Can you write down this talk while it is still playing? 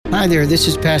Hi there, this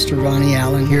is Pastor Ronnie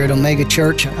Allen here at Omega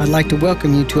Church. I'd like to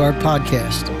welcome you to our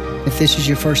podcast. If this is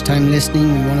your first time listening,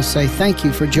 we want to say thank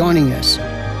you for joining us.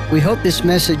 We hope this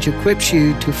message equips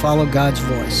you to follow God's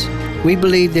voice. We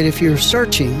believe that if you're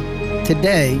searching,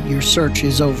 today your search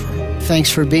is over. Thanks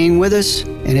for being with us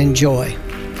and enjoy.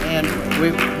 And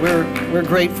we're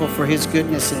grateful for His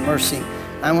goodness and mercy.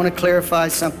 I want to clarify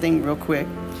something real quick.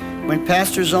 When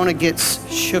Pastor Zona gets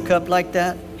shook up like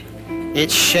that, it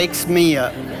shakes me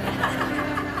up.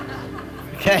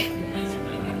 Okay?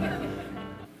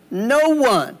 No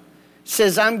one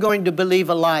says, I'm going to believe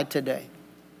a lie today.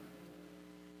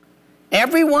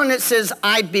 Everyone that says,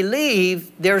 I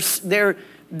believe,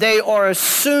 they are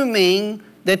assuming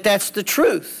that that's the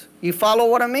truth. You follow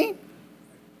what I mean?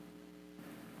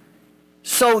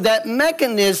 So that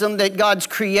mechanism that God's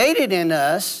created in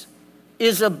us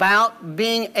is about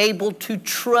being able to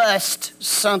trust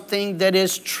something that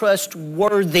is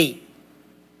trustworthy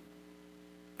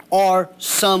or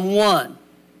someone.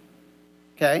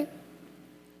 Okay?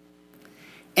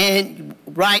 And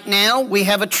right now, we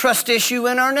have a trust issue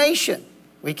in our nation.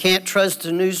 We can't trust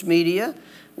the news media.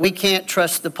 We can't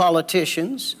trust the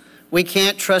politicians. We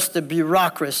can't trust the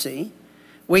bureaucracy.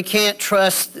 We can't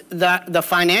trust the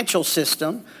financial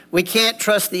system. We can't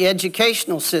trust the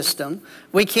educational system.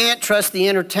 We can't trust the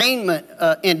entertainment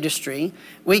industry.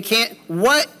 We can't.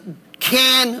 What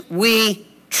can we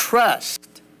trust?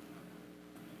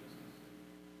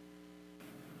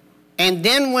 And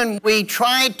then when we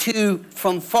try to,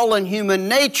 from fallen human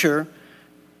nature,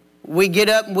 we get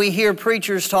up and we hear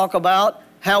preachers talk about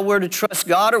how we're to trust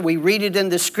God, or we read it in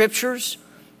the scriptures,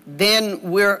 then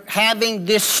we're having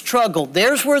this struggle.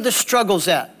 There's where the struggle's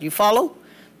at. You follow?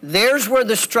 There's where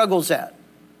the struggle's at.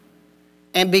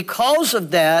 And because of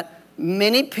that,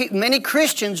 many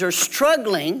Christians are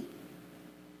struggling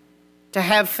to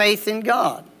have faith in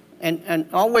God. And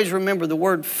always remember, the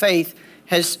word faith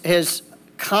has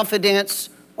confidence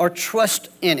or trust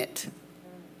in it.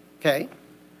 Okay?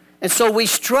 And so we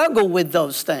struggle with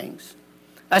those things,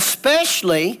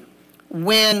 especially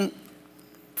when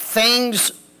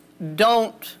things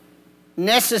don't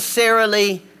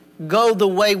necessarily go the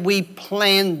way we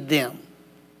planned them.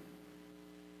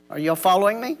 Are y'all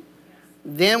following me?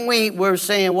 Then we're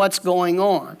saying, what's going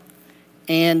on?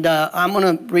 And I'm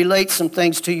going to relate some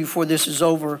things to you before this is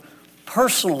over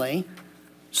personally,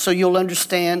 so you'll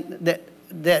understand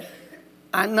that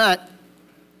I'm not,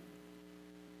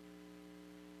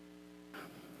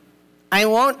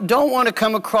 don't want to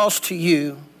come across to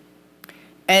you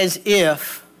as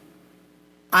if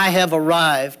I have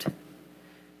arrived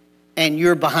and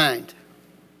you're behind.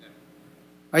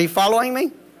 Are you following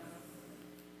me?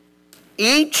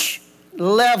 Each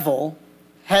level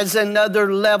has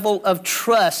another level of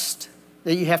trust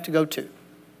that you have to go to.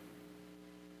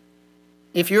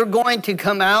 If you're going to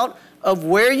come out of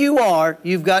where you are,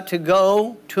 you've got to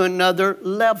go to another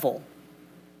level.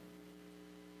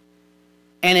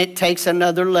 And it takes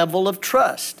another level of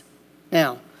trust.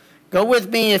 Now, go with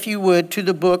me, if you would, to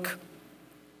the book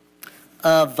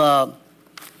of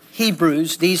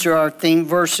Hebrews. These are our theme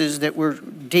verses that we're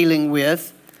dealing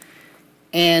with.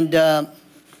 And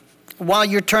while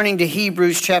you're turning to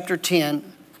Hebrews chapter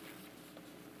 10,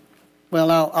 well,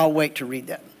 I'll wait to read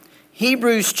that.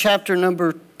 Hebrews chapter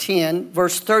number 10,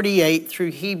 verse 38 through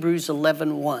Hebrews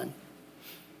 11:1.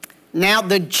 Now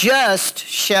the just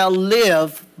shall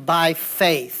live by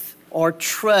faith, or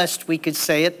trust, we could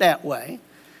say it that way.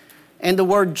 And the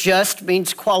word just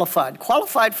means qualified.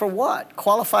 Qualified for what?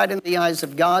 Qualified in the eyes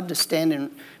of God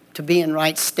to be in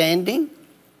right standing.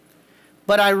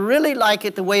 But I really like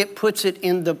it the way it puts it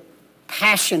in the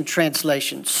Passion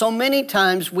Translation. So many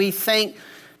times we think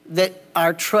that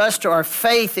our trust or our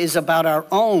faith is about our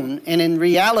own, and in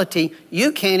reality,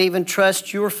 you can't even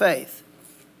trust your faith.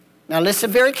 Now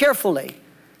listen very carefully.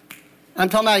 I'm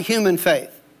talking about human faith.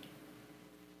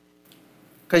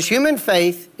 Because human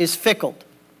faith is fickle.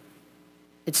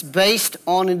 It's based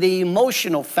on the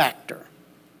emotional factor.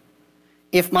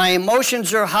 If my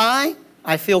emotions are high,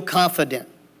 I feel confident.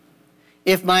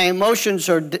 If my emotions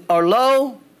are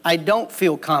low, I don't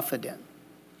feel confident.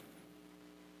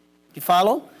 You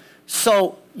follow?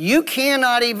 So you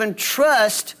cannot even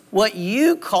trust what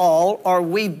you call, or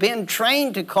we've been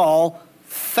trained to call,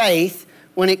 faith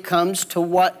when it comes to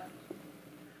what?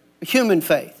 Human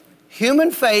faith. Human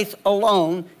faith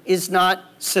alone is not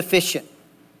sufficient.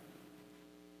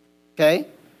 Okay?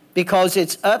 Because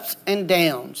it's ups and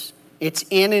downs. It's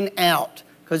in and out.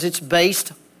 Because it's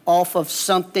based off of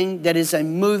something that is a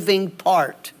moving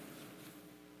part.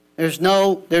 It's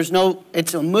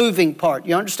a moving part.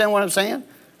 You understand what I'm saying?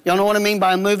 Y'all know what I mean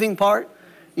by a moving part?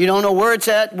 You don't know where it's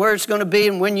at, where it's going to be,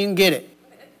 and when you can get it.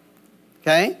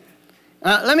 Okay?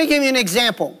 Let me give you an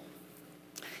example.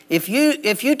 If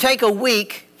you take a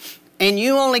week and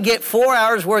you only get 4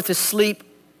 hours worth of sleep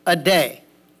a day,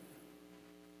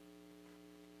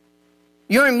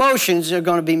 your emotions are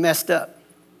going to be messed up.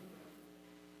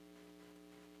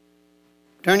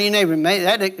 Turn to your neighbor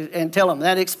and tell them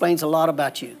that explains a lot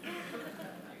about you.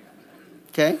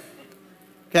 Okay?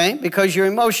 Okay? Because your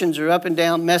emotions are up and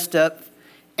down, messed up.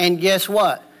 And guess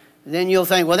what? Then you'll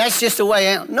think, well, that's just the way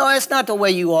I am. No, that's not the way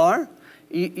you are.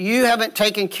 You haven't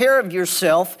taken care of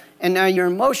yourself, and now your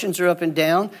emotions are up and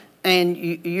down, and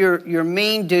you're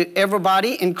mean to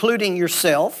everybody, including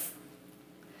yourself.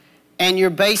 And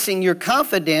you're basing your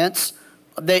confidence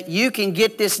that you can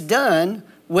get this done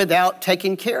without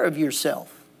taking care of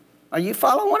yourself. Are you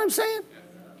following what I'm saying?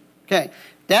 Okay.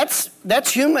 That's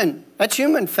human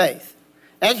faith.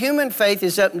 That human faith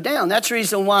is up and down. That's the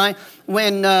reason why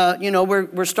when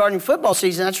we're starting football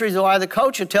season, that's the reason why the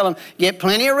coach would tell them, get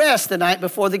plenty of rest the night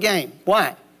before the game.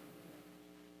 Why?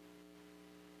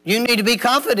 You need to be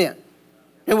confident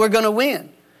that we're going to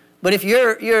win. But if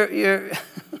you're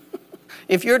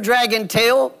if you're dragging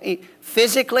tail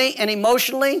physically and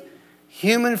emotionally,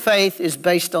 human faith is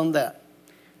based on that.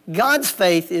 God's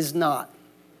faith is not.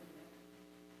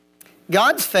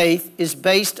 God's faith is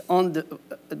based on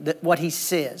what he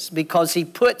says, because he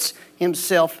puts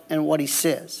himself in what he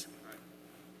says.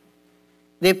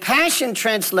 The Passion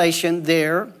Translation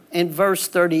there in verse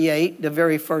 38, the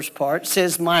very first part,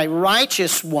 says, my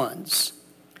righteous ones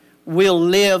will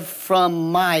live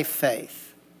from my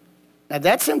faith. Now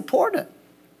that's important.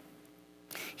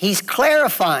 He's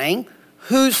clarifying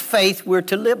whose faith we're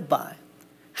to live by.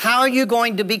 How are you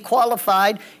going to be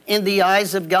qualified in the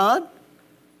eyes of God?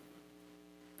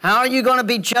 How are you going to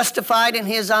be justified in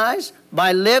his eyes?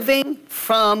 By living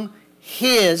from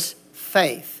his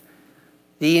faith.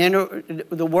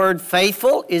 The word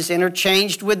faithful is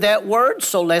interchanged with that word,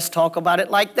 so let's talk about it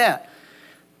like that.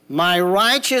 My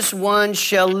righteous one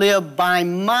shall live by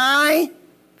my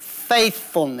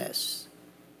faithfulness.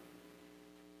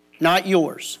 Not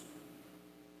yours.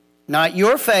 Not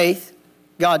your faith,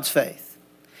 God's faith.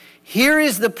 Here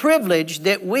is the privilege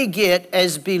that we get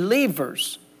as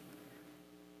believers.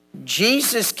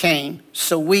 Jesus came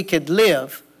so we could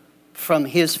live from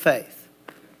his faith.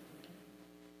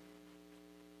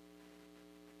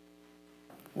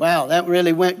 Wow, that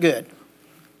really went good.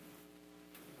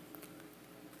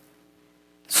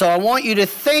 So I want you to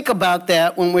think about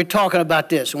that when we're talking about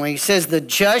this. When he says the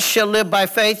just shall live by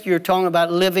faith, you're talking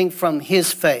about living from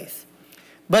his faith.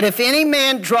 But if any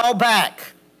man draw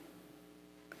back,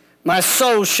 my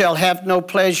soul shall have no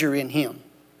pleasure in him.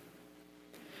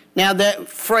 Now that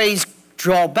phrase,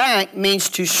 draw back, means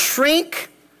to shrink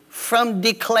from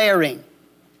declaring.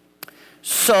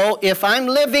 So if I'm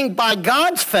living by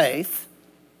God's faith,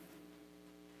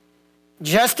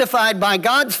 justified by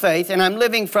God's faith, and I'm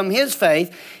living from his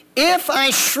faith, if I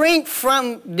shrink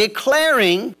from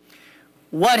declaring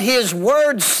what his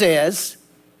word says,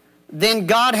 then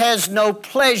God has no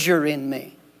pleasure in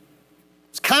me.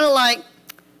 It's kind of like,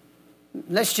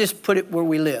 let's just put it where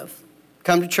we live.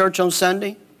 Come to church on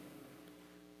Sunday.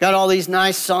 Got all these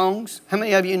nice songs. How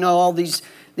many of you know all these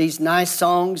nice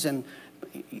songs? And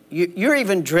you're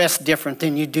even dressed different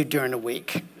than you do during the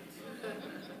week.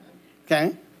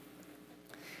 Okay?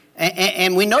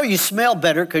 And we know you smell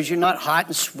better because you're not hot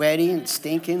and sweaty and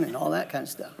stinking and all that kind of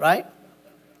stuff, right?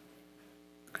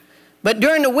 But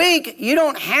during the week, you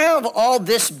don't have all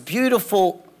this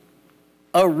beautiful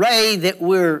array that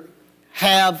we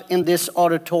have in this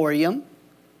auditorium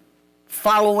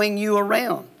following you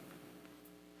around.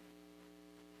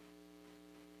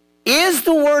 Is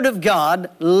the Word of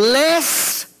God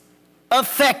less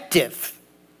effective,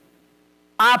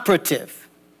 operative,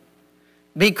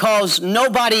 because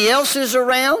nobody else is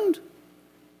around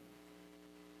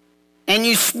and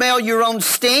you smell your own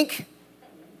stink?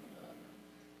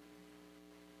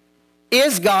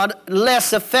 Is God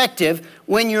less effective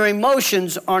when your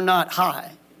emotions are not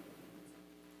high?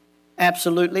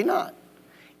 Absolutely not.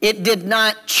 It did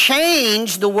not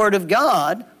change the Word of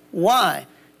God. Why?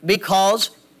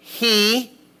 Because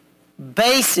he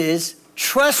bases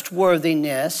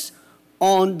trustworthiness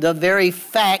on the very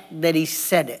fact that he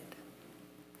said it.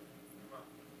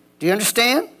 Do you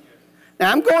understand? Now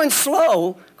I'm going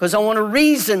slow because I want to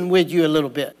reason with you a little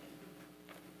bit.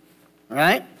 All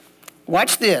right?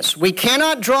 Watch this. We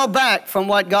cannot draw back from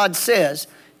what God says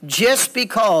just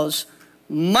because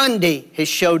Monday has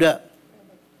showed up.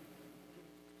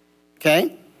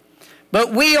 Okay?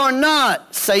 But we are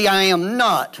not, say I am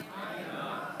not,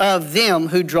 of them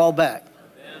who draw back.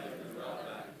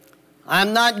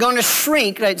 I'm not going to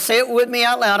shrink. Say it with me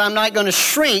out loud. I'm not going to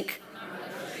shrink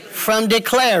from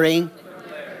declaring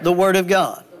the Word of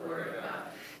God.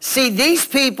 See, these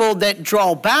people that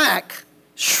draw back,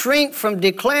 shrink from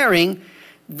declaring,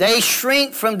 they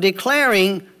shrink from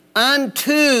declaring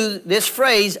unto, this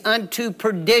phrase, unto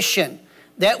perdition.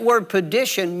 That word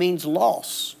perdition means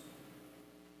loss.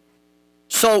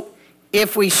 So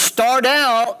if we start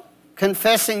out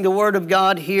confessing the Word of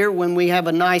God here when we have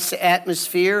a nice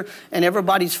atmosphere and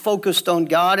everybody's focused on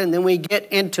God, and then we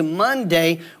get into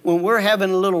Monday when we're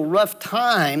having a little rough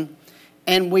time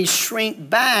and we shrink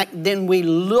back, then we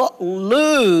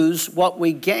lose what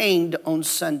we gained on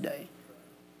Sunday.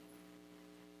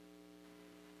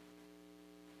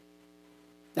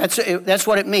 That's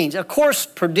what it means. Of course,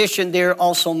 perdition there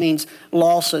also means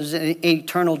losses and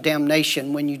eternal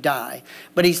damnation when you die.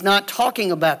 But he's not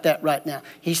talking about that right now.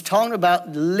 He's talking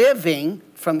about living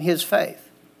from his faith.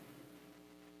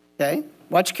 Okay?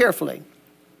 Watch carefully.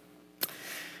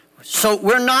 So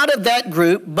we're not of that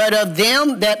group, but of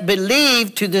them that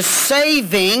believe to the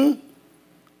saving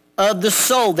of the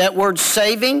soul. That word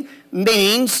saving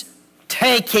means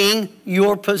taking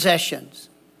your possessions.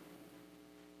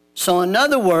 So in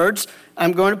other words,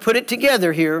 I'm going to put it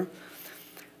together here,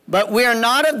 but we are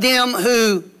not of them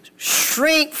who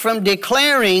shrink from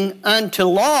declaring unto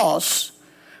loss,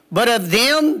 but of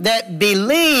them that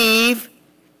believe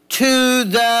to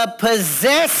the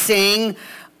possessing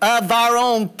of our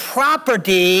own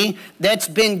property that's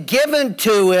been given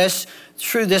to us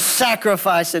through the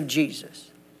sacrifice of Jesus.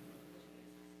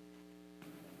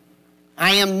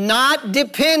 I am not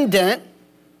dependent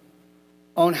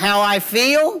on how I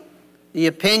feel, the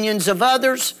opinions of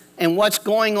others, and what's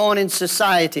going on in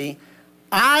society.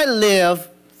 I live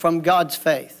from God's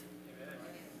faith.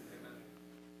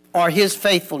 Or His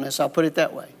faithfulness, I'll put it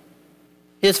that way.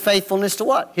 His faithfulness to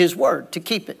what? His Word, to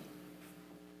keep it.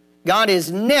 God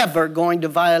is never going to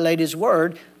violate His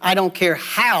Word. I don't care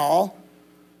how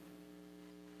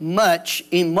much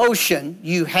emotion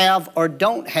you have or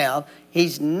don't have,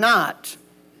 He's not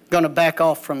going to back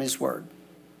off from His Word.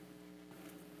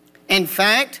 In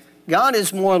fact, God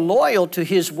is more loyal to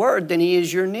His Word than He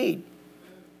is your need.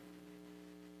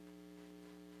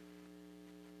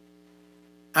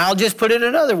 I'll just put it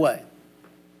another way.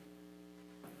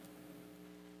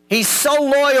 He's so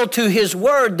loyal to His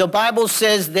Word, the Bible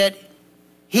says that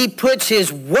He puts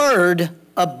His Word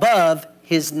above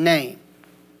His name.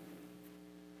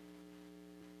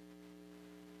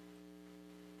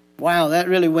 Wow, that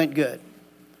really went good.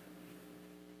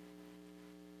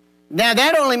 Now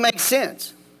that only makes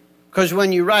sense, because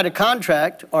when you write a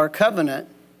contract or a covenant,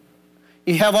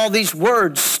 you have all these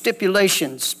words,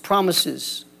 stipulations,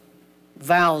 promises,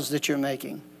 vows that you're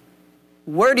making.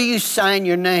 Where do you sign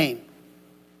your name?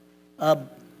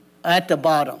 At the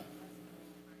bottom.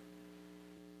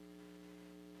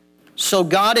 So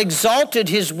God exalted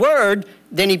His Word,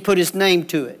 then He put His name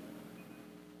to it.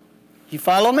 You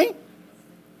follow me?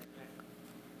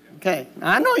 Okay.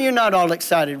 I know you're not all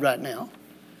excited right now.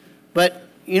 But,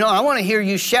 I want to hear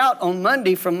you shout on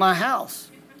Monday from my house.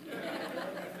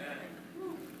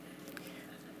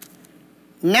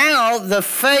 Now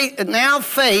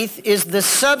faith is the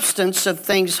substance of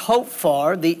things hoped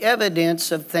for, the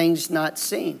evidence of things not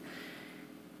seen.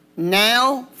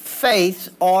 Now faith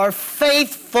or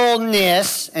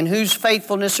faithfulness, and whose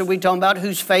faithfulness are we talking about?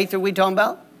 Whose faith are we talking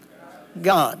about?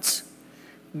 God's.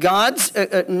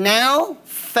 Now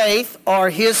faith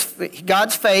or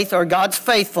God's faith or God's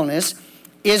faithfulness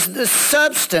is the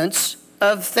substance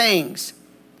of things.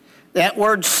 That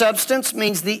word substance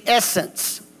means the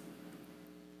essence.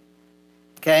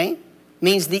 Okay?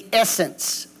 Means the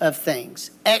essence of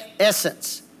things.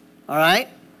 Essence. All right?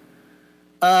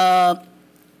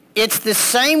 It's the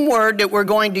same word that we're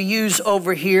going to use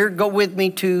over here. Go with me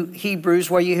to Hebrews,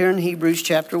 where you're here in Hebrews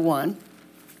chapter 1.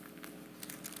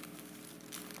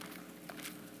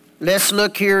 Let's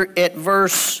look here at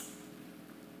verse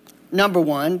number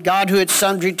 1. God, who at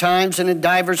sundry times and in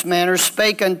divers manners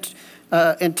spake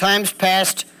in times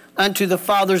past unto the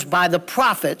fathers by the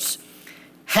prophets,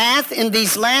 hath in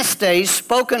these last days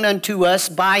spoken unto us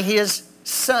by His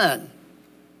Son,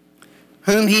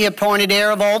 whom He appointed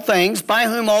heir of all things, by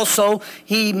whom also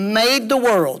He made the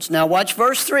worlds. Now watch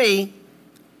verse 3.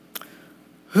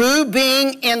 Who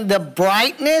being in the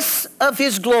brightness of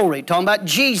His glory, talking about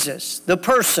Jesus, the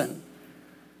person,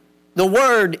 the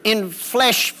Word in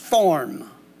flesh form,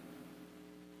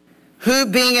 who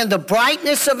being in the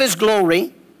brightness of His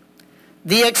glory,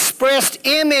 the expressed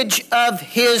image of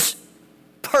His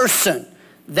person.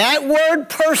 That word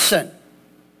person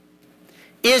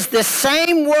is the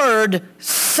same word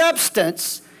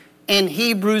substance in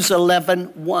Hebrews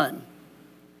 11:1.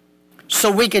 So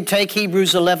we could take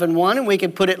Hebrews 11:1 and we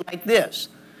could put it like this.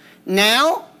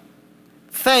 Now,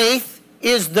 faith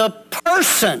is the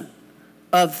person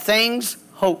of things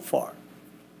hoped for.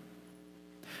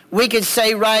 We could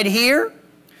say right here,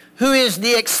 who is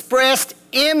the expressed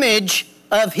image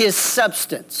of his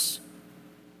substance.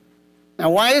 Now,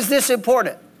 why is this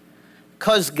important?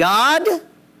 Because God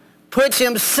puts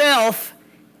himself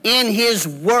in his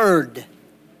word.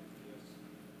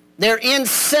 They're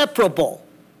inseparable.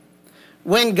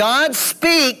 When God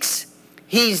speaks,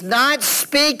 he's not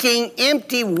speaking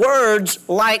empty words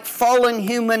like fallen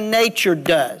human nature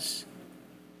does.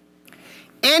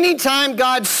 Anytime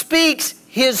God speaks,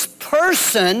 his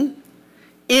person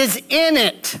is in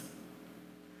it.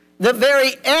 The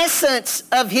very essence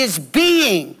of his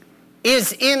being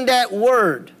is in that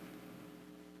word.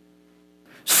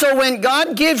 So when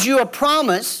God gives you a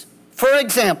promise, for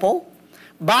example,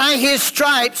 by his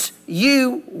stripes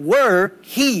you were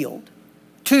healed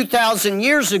 2,000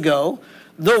 years ago,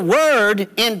 the word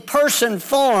in person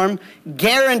form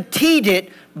guaranteed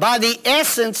it by the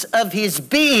essence of his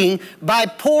being, by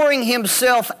pouring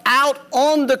himself out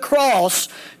on the cross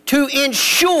to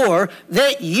ensure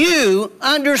that you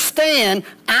understand,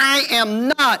 I am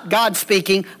not, God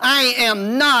speaking, I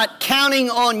am not counting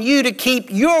on you to keep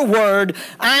your word.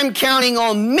 I'm counting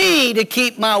on me to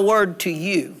keep my word to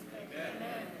you.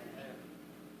 Amen.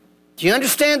 Do you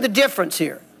understand the difference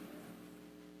here?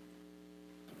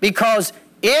 Because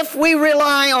if we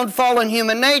rely on fallen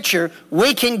human nature,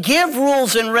 we can give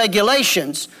rules and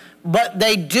regulations, but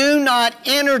they do not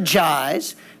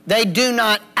energize, they do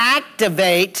not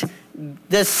activate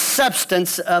the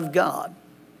substance of God.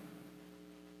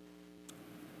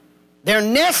 They're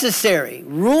necessary.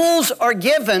 Rules are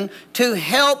given to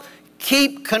help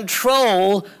keep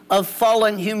control of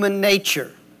fallen human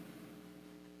nature.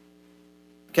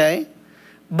 Okay?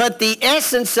 But the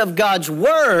essence of God's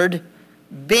word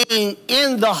being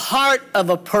in the heart of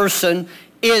a person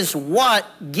is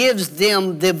what gives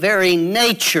them the very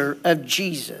nature of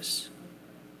Jesus.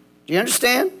 Do you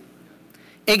understand?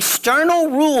 External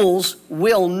rules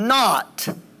will not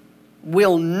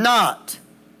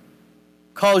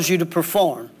cause you to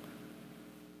perform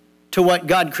to what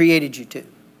God created you to.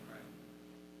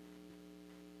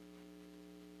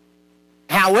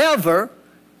 However,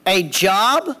 a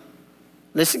job,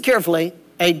 listen carefully,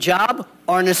 a job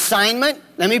or an assignment,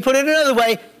 let me put it another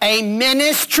way, a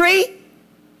ministry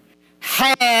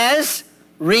has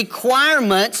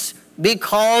requirements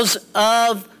because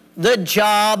of the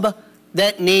job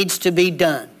that needs to be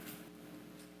done.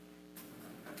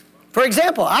 For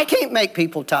example, I can't make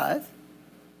people tithe.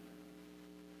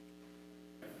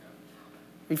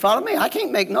 You follow me? I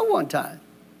can't make no one tithe.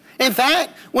 In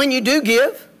fact, when you do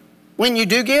give,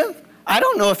 I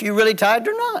don't know if you really tithed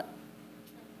or not.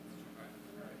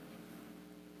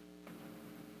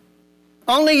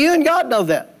 Only you and God know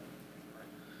that.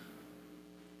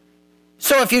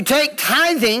 So if you take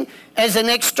tithing as an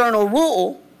external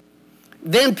rule,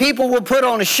 then people will put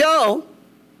on a show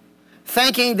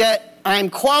thinking that I'm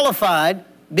qualified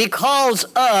because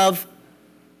of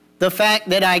the fact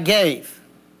that I gave.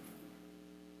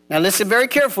 Now listen very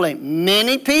carefully.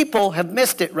 Many people have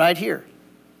missed it right here.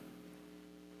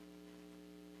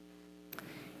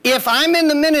 If I'm in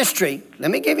the ministry,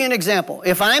 let me give you an example.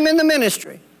 If I'm in the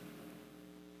ministry,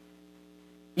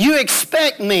 you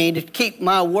expect me to keep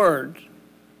my word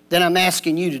that I'm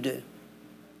asking you to do.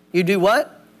 You do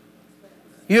what?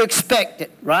 You expect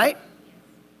it, right?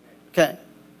 Okay.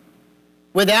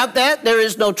 Without that, there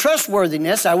is no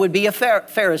trustworthiness. I would be a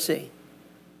Pharisee.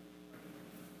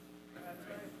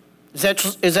 Is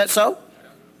that so?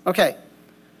 Okay.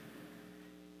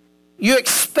 You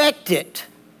expect it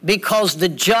because the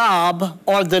job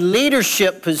or the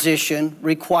leadership position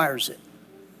requires it.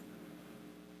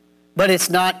 But it's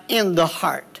not in the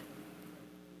heart.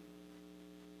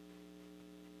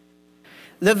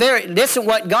 Listen,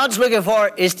 what God's looking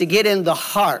for is to get in the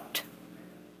heart.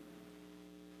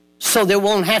 So there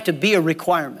won't have to be a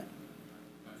requirement.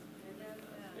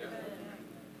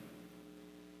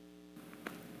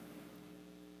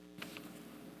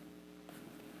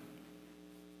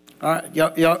 All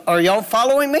right, are y'all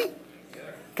following me?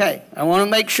 Okay, I want to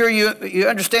make sure you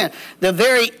understand. The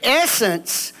very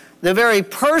essence, the very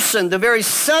person, the very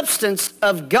substance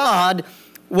of God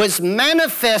was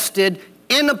manifested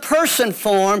in a person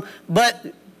form,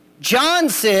 but John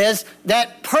says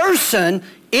that person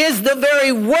is the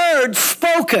very word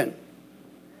spoken.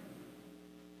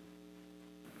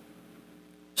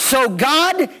 So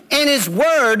God and his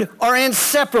word are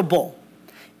inseparable.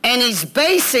 And he's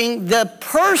basing the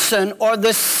person or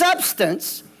the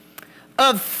substance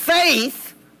of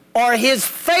faith or his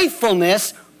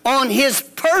faithfulness on his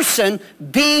person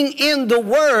being in the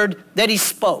word that he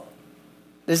spoke.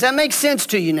 Does that make sense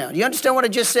to you now? Do you understand what I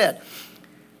just said?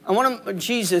 I want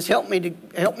Jesus, help me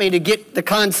to get the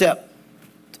concept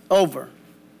over.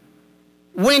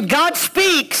 When God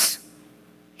speaks,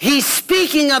 he's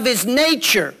speaking of his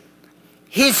nature,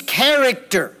 his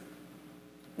character,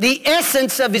 the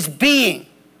essence of his being.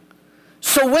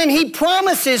 So when he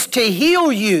promises to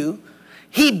heal you,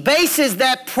 he bases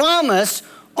that promise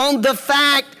on the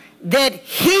fact that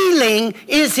healing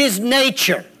is his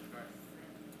nature.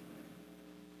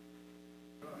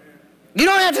 You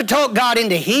don't have to talk God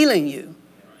into healing you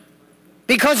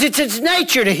because it's his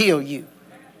nature to heal you.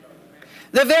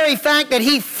 The very fact that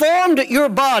he formed your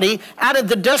body out of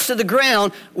the dust of the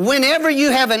ground, whenever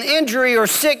you have an injury or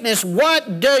sickness,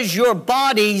 what does your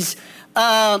body's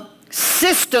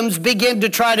systems begin to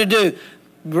try to do?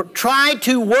 Try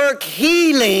to work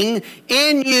healing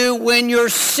in you when you're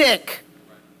sick.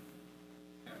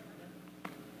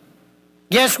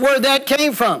 Guess where that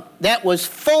came from? That was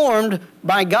formed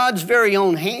by God's very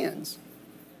own hands.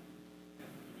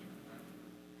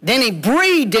 Then he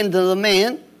breathed into the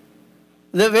man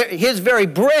his very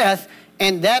breath,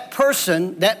 and that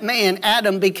person, that man,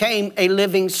 Adam, became a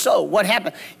living soul. What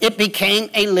happened? It became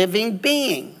a living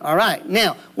being. All right.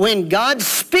 Now, when God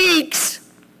speaks,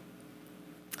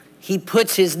 he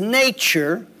puts his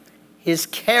nature, his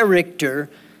character,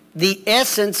 the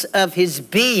essence of his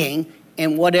being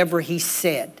in whatever he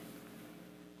said.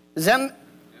 Is that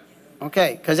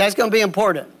okay? Because that's going to be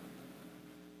important.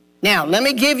 Now, let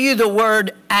me give you the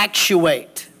word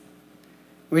actuate.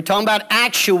 We're talking about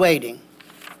actuating.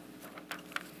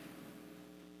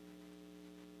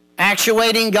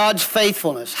 Actuating God's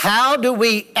faithfulness. How do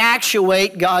we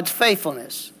actuate God's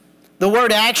faithfulness? The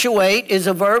word actuate is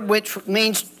a verb which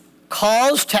means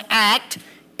cause to act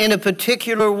in a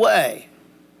particular way.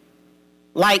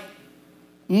 Like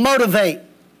motivate,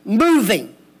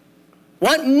 moving.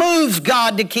 What moves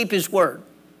God to keep his word?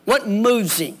 What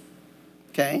moves him?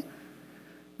 Okay?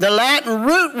 The Latin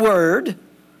root word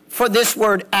for this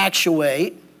word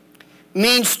actuate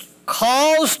means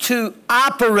cause to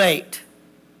operate.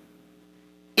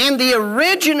 In the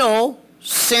original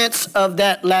sense of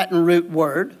that Latin root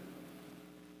word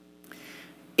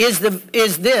is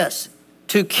this: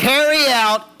 to carry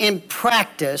out in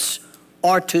practice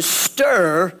or to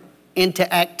stir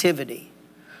into activity.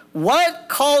 What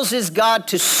causes God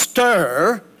to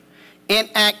stir in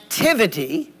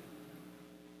activity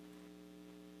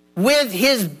with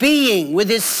his being, with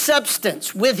his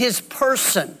substance, with his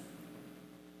person,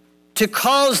 to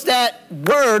cause that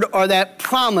word or that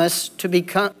promise to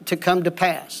come to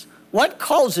pass? What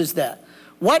causes that?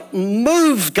 What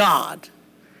moves God?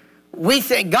 We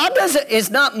think God is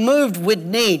not moved with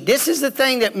need. This is the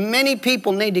thing that many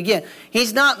people need to get.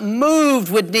 He's not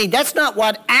moved with need. That's not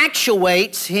what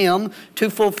actuates him to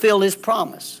fulfill his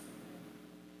promise.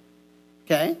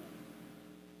 Okay?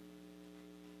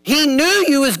 He knew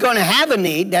you was going to have a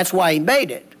need. That's why he made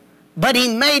it. But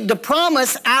he made the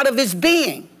promise out of his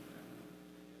being.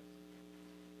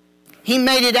 He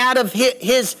made it out of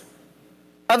his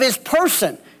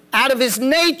person, out of his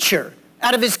nature,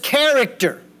 out of his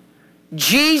character.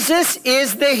 Jesus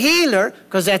is the healer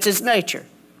because that's his nature.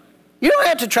 You don't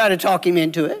have to try to talk him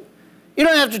into it. You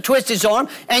don't have to twist his arm,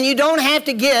 and you don't have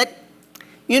to get,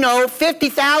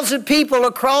 50,000 people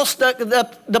across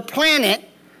the planet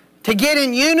to get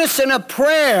in unison of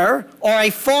prayer or a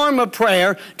form of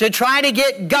prayer to try to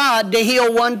get God to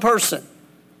heal one person.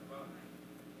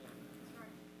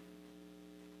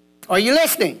 Are you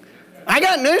listening? I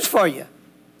got news for you.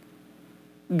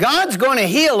 God's going to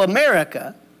heal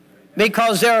America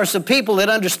because there are some people that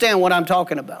understand what I'm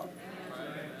talking about.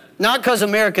 Not because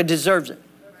America deserves it.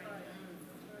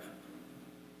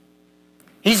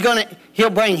 He'll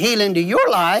bring healing to your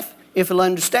life if you'll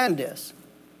understand this.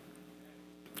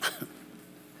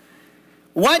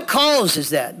 What causes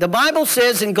that? The Bible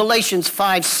says in Galatians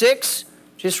 5:6,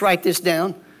 just write this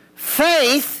down,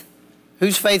 faith,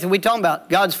 whose faith are we talking about?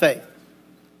 God's faith.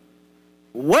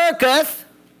 Worketh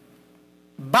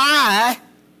by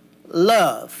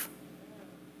love.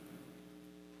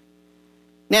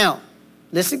 Now,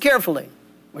 listen carefully.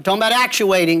 We're talking about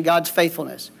actuating God's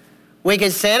faithfulness. We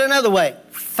can say it another way.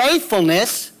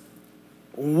 Faithfulness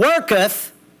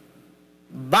worketh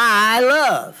by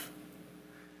love.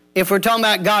 If we're talking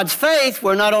about God's faith,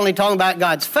 we're not only talking about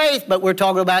God's faith, but we're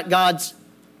talking about God's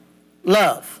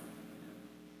love.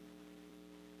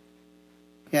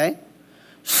 Okay?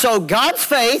 So God's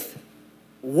faith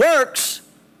works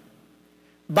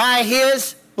by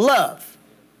his love.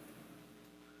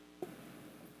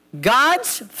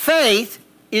 God's faith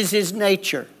is his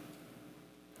nature.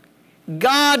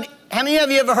 God, how many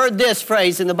of you ever heard this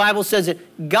phrase? And the Bible says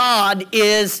it, God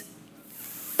is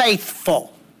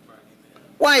faithful.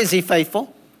 Why is he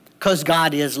faithful? Because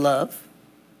God is love.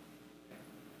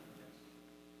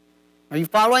 Are you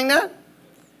following that?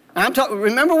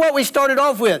 Remember what we started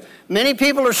off with. Many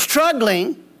people are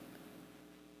struggling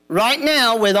right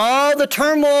now with all the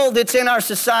turmoil that's in our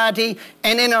society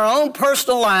and in our own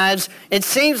personal lives. It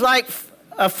seems like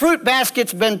a fruit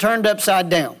basket's been turned upside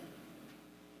down.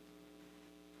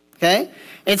 Okay?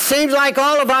 It seems like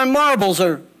all of our marbles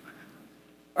are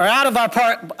out of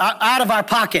our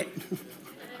pocket.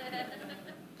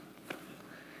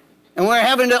 And we're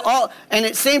having to and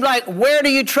it seems like, where do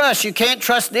you trust? You can't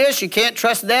trust this, you can't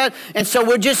trust that. And so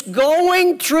we're just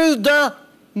going through the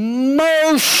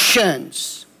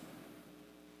motions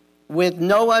with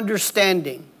no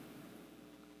understanding.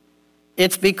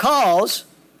 It's because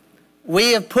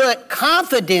we have put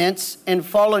confidence in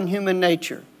fallen human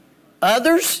nature,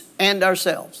 others and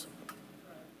ourselves.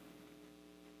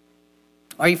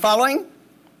 Are you following?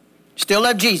 Still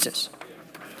love Jesus.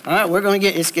 All right, we're going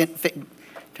to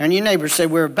turn to your neighbor and say,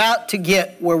 we're about to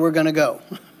get where we're going to go.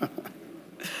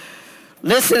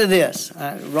 Listen to this.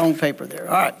 Wrong paper there.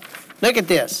 All right, look at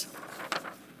this.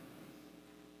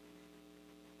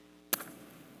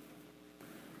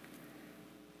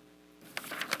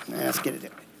 Let's get it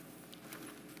there.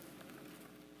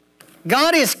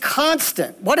 God is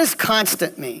constant. What does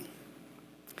constant mean?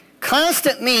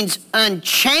 Constant means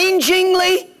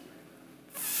unchangingly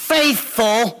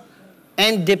faithful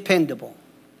and dependable.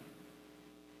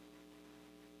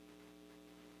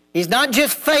 He's not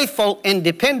just faithful and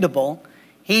dependable,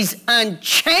 he's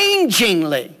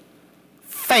unchangingly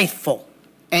faithful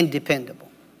and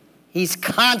dependable. He's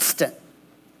constant.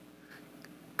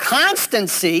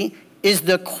 Constancy is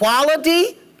the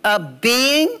quality of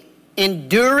being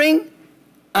enduring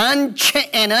and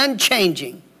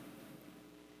unchanging.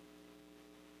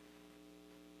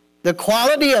 The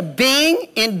quality of being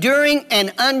enduring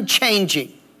and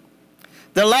unchanging.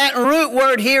 The Latin root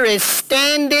word here is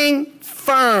standing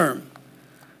firm.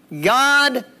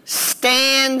 God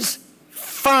stands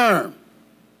firm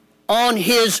on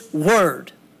his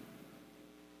word.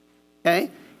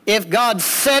 Okay? If God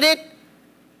said it,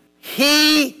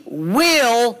 he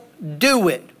will do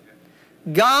it.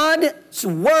 God's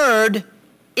word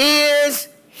is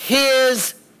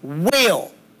his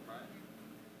will.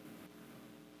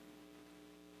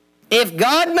 If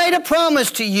God made a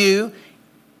promise to you,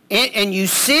 and you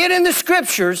see it in the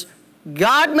scriptures,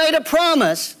 God made a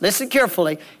promise, listen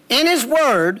carefully, in his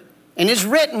word, in his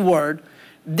written word,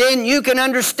 then you can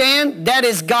understand that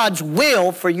is God's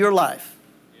will for your life.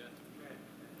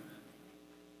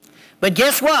 But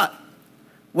guess what?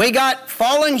 We got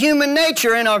fallen human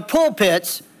nature in our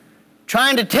pulpits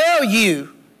trying to tell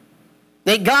you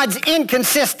that God's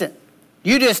inconsistent.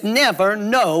 You just never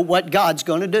know what God's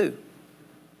going to do.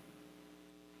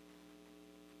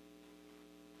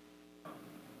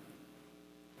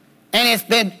 And it's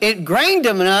been ingrained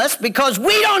in us because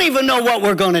we don't even know what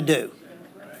we're going to do.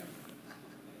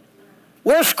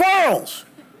 We're squirrels.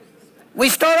 We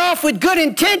start off with good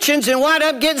intentions and wind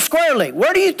up getting squirrely.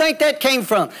 Where do you think that came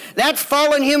from? That's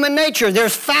fallen human nature.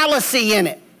 There's fallacy in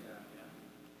it.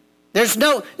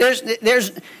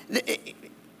 There's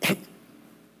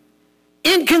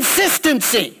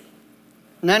inconsistency.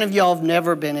 None of y'all have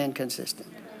never been inconsistent.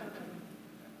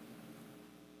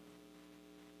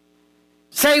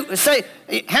 Say,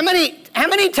 how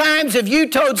many times have you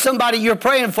told somebody you're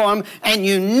praying for them and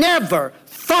you never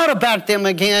thought about them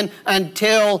again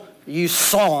until you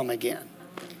saw them again?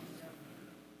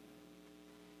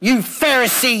 You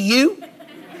Pharisee, you.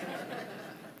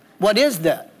 What is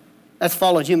that? That's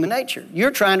fallen human nature.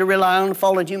 You're trying to rely on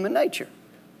fallen human nature.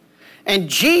 And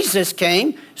Jesus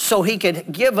came so he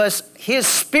could give us his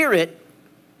spirit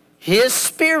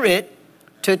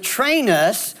to train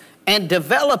us and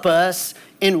develop us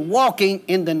in walking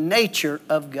in the nature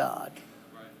of God.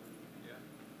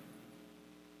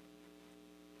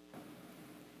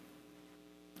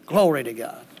 Glory to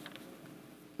God.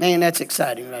 Man, that's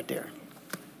exciting right there.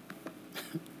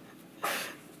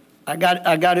 I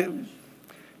got it.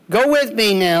 Go with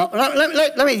me now.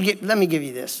 Let me give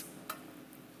you this.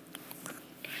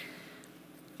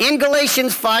 In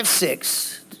Galatians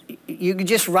 5:6, you can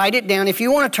just write it down. If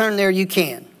you want to turn there, you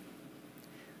can.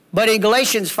 But in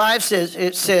Galatians 5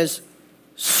 it says,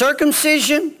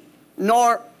 circumcision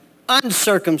nor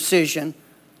uncircumcision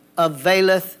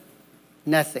availeth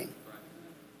nothing.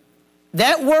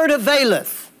 That word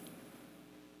availeth,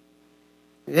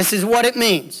 this is what it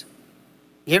means.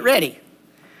 Get ready.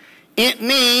 It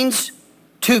means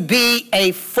to be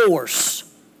a force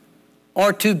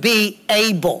or to be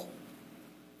able.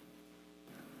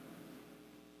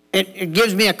 It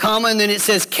gives me a comma and then it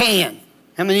says can.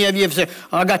 How many of you have said,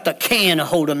 oh, I got the can a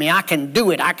hold of me. I can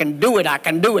do it. I can do it. I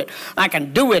can do it. I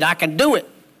can do it. I can do it.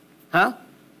 Huh?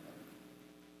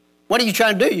 What are you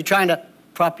trying to do? You're trying to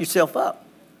prop yourself up.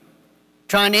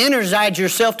 Trying to energize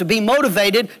yourself to be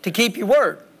motivated to keep your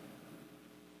word.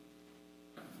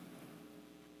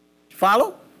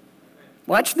 Follow?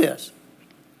 Watch this.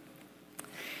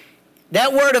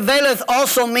 That word availeth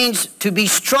also means to be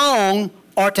strong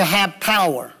or to have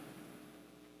power.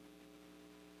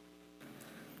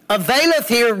 Availeth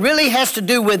here really has to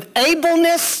do with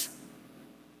ableness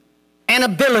and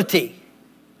ability.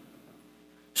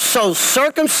 So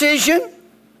circumcision,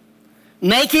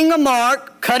 making a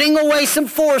mark, cutting away some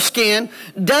foreskin,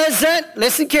 doesn't,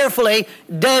 listen carefully,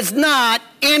 does not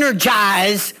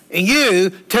energize you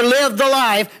to live the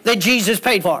life that Jesus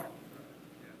paid for.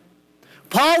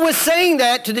 Paul was saying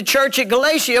that to the church at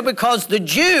Galatia because the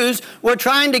Jews were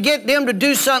trying to get them to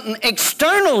do something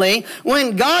externally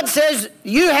when God says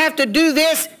you have to do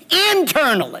this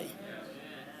internally.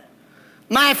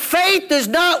 My faith does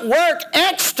not work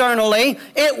externally,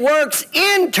 it works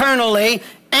internally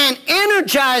and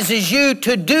energizes you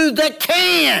to do the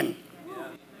can.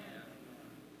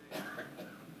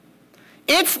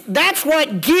 That's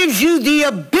what gives you the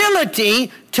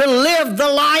ability to live the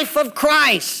life of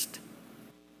Christ.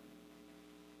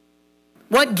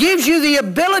 What gives you the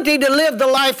ability to live the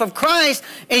life of Christ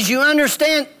is you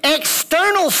understand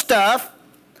external stuff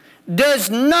does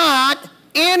not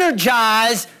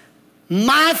energize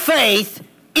my faith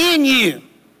in you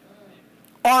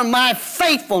or my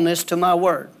faithfulness to my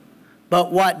word.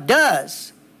 But what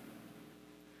does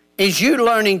is you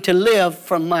learning to live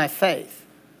from my faith.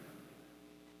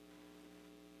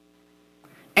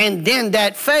 And then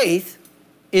that faith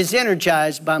is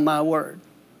energized by my word.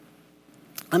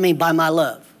 By my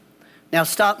love. Now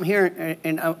stop here,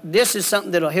 and this is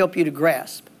something that will help you to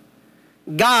grasp.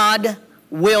 God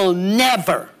will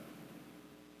never,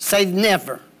 say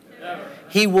never. Never.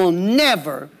 He will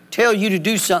never tell you to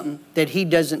do something that He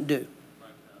doesn't do.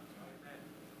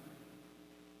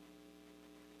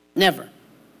 Never.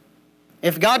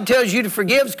 If God tells you to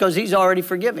forgive, it's because He's already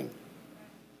forgiving.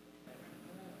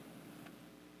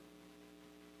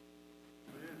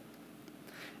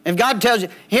 If God tells you,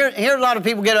 here a lot of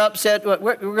people get upset.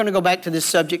 We're going to go back to this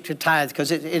subject to tithe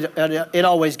because it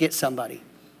always gets somebody.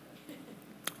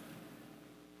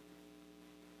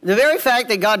 The very fact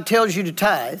that God tells you to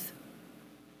tithe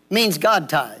means God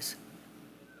tithes.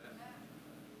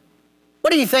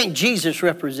 What do you think Jesus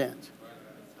represents?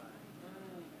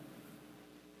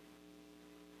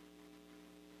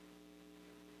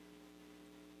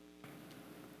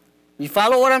 You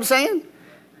follow what I'm saying?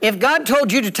 If God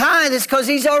told you to tithe, it's because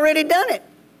He's already done it.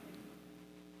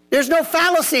 There's no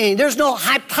fallacy, there's no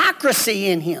hypocrisy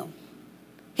in Him.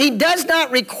 He does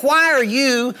not require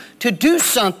you to do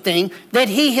something that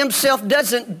He Himself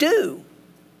doesn't do.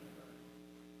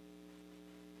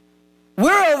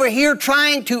 We're over here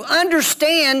trying to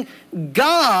understand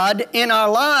God in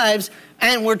our lives,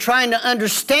 and we're trying to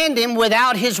understand Him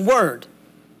without His Word.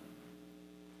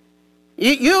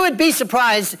 You would be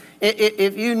surprised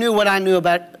if you knew what I knew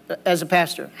about as a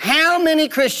pastor. How many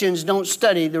Christians don't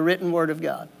study the written Word of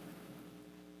God?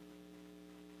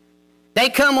 They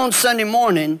come on Sunday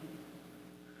morning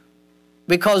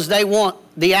because they want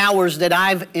the hours that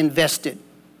I've invested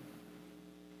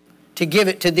to give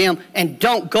it to them, and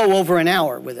don't go over an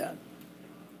hour with that.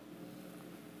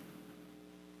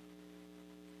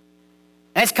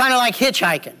 That's kind of like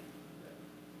hitchhiking.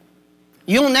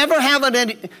 You'll never have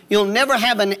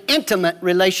an intimate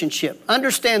relationship.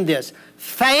 Understand this.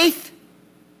 Faith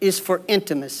is for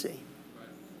intimacy.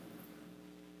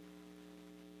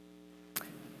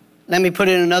 Let me put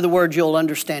it in another word, you'll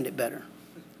understand it better.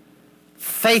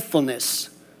 Faithfulness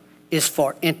is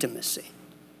for intimacy.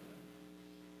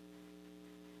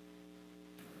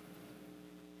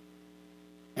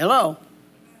 Hello?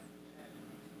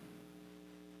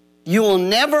 You will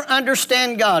never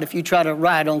understand God if you try to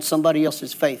ride on somebody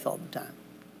else's faith all the time.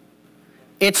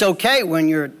 It's okay when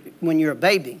you're a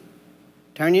baby.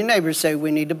 Turn to your neighbor and say,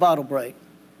 we need a bottle break.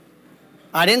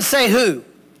 I didn't say who.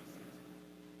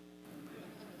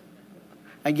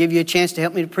 I give you a chance to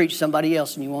help me to preach somebody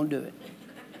else and you won't do it.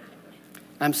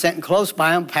 I'm sitting close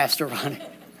by him, Pastor Ronnie.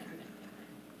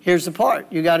 Here's the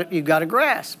part you got to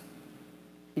grasp.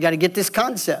 You got to get this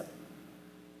concept.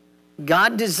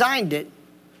 God designed it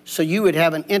so you would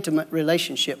have an intimate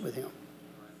relationship with Him.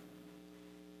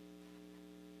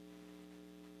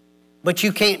 But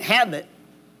you can't have it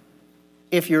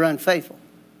if you're unfaithful.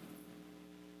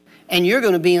 And you're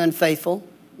going to be unfaithful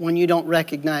when you don't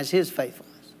recognize His faithfulness.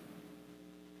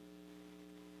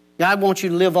 God wants you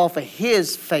to live off of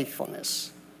His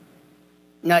faithfulness,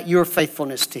 not your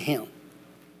faithfulness to Him.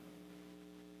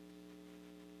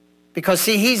 Because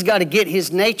see, He's got to get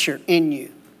His nature in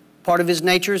you. Part of His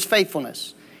nature is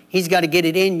faithfulness. He's got to get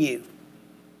it in you.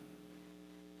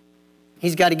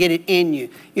 He's got to get it in you.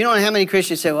 You know how many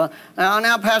Christians say, well,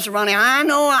 now Pastor Ronnie, I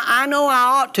know I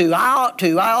ought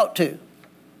to.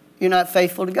 You're not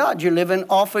faithful to God. You're living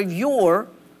off of your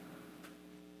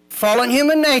fallen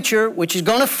human nature, which is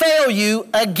going to fail you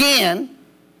again.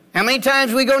 How many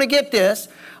times are we going to get this?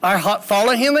 Our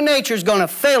fallen human nature is going to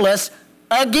fail us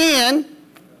again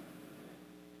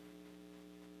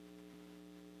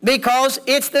because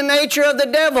it's the nature of the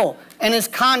devil and it's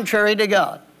contrary to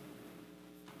God.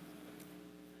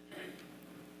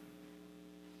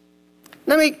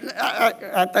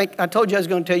 I told you I was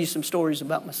going to tell you some stories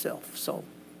about myself, so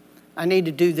I need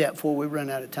to do that before we run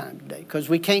out of time today, because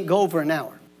we can't go over an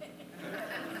hour.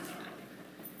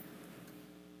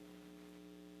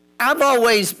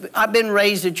 I've been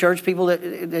raised in church. People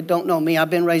that don't know me, I've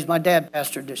been raised, my dad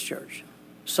pastored this church.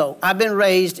 So I've been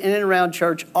raised in and around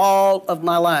church all of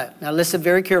my life. Now listen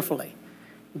very carefully.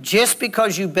 Just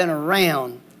because you've been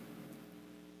around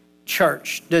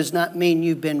church does not mean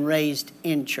you've been raised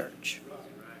in church.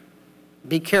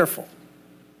 Be careful.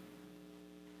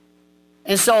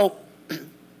 And so,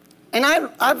 and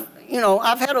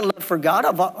I've had a love for God.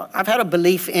 I've had a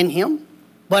belief in Him,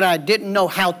 but I didn't know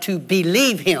how to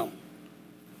believe Him.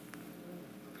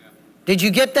 Did you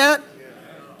get that?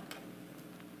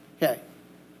 Okay.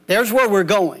 There's where we're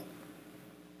going.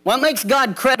 What makes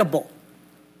God credible?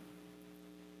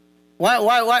 Why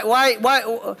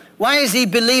is He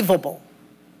believable?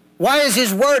 Why is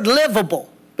His word livable?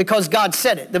 Because God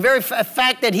said it. The very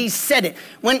fact that He said it.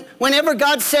 Whenever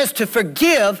God says to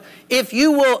forgive, if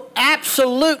you will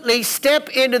absolutely step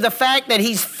into the fact that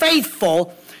He's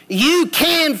faithful, you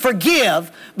can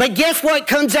forgive. But guess what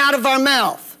comes out of our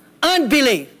mouth?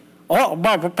 Unbelief. Oh,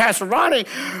 Pastor Ronnie, you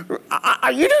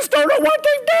just don't know what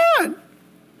they've done.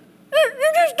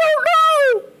 You just don't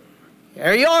know.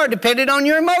 There you are, depending on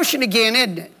your emotion again,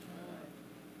 isn't it?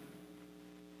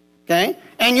 Okay?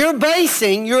 And you're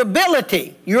basing your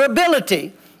ability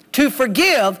to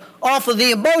forgive off of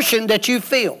the emotion that you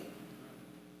feel.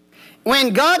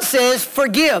 When God says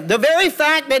forgive, the very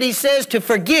fact that He says to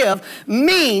forgive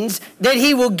means that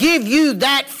He will give you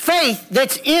that faith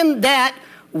that's in that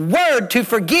word to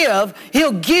forgive.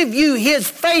 He'll give you His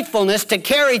faithfulness to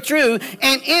carry through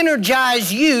and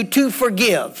energize you to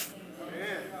forgive.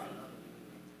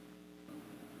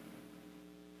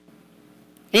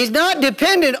 He's not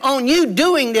dependent on you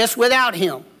doing this without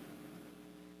Him.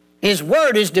 His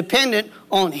word is dependent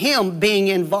on Him being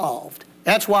involved.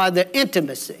 That's why the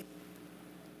intimacy.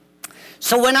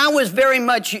 So when I was very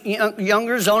much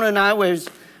younger, Zona and I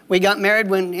we got married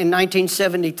in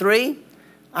 1973.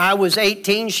 I was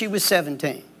 18, she was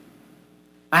 17.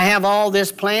 I have all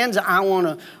this plans. I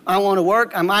want to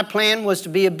work. My plan was to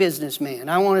be a businessman.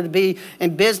 I wanted to be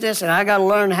in business, and I got to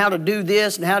learn how to do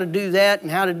this and how to do that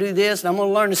and how to do this. And I'm going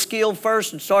to learn a skill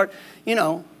first and start, you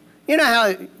know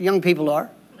how young people are.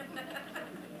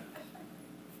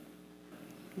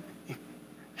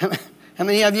 How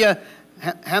many of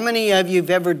you have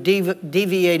ever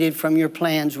deviated from your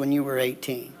plans when you were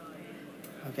 18?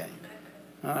 Okay.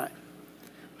 All right.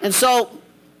 And so,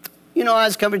 I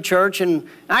was coming to church, and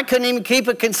I couldn't even keep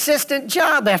a consistent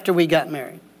job after we got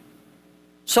married.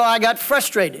 So I got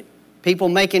frustrated. People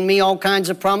making me all kinds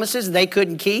of promises they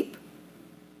couldn't keep.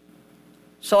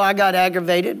 So I got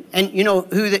aggravated. And you know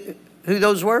who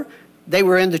those were? They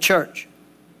were in the church.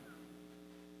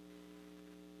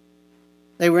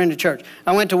 They were in the church.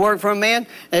 I went to work for a man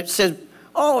that says,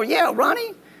 oh, yeah,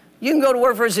 Ronnie, you can go to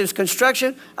work for his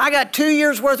construction. I got 2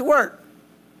 years worth of work.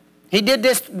 He did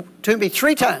this to me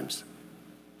 3 times.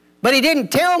 But he didn't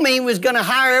tell me he was going to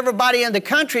hire everybody in the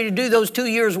country to do those 2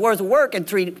 years worth of work in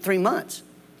three months.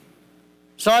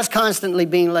 So I was constantly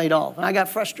being laid off. And I got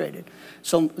frustrated.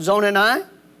 So Zona and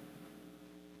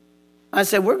I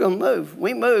said, we're going to move.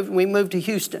 We moved to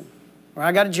Houston, where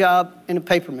I got a job in a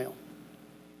paper mill.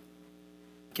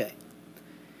 Okay.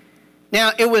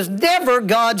 Now, it was never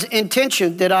God's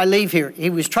intention that I leave here. He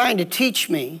was trying to teach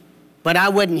me, but I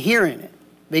wasn't hearing it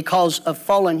because of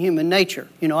fallen human nature.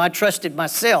 I trusted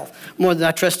myself more than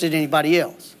I trusted anybody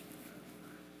else.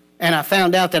 And I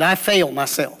found out that I failed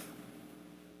myself.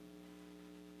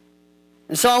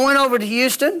 And so I went over to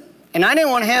Houston, and I didn't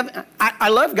want to have, I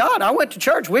love God. I went to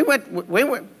church. We went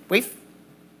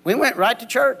right to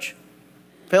church.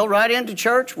 Fell right into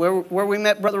church where we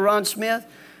met Brother Ron Smith,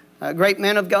 a great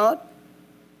man of God.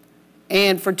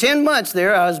 And for 10 months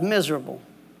there, I was miserable.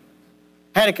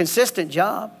 Had a consistent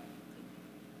job.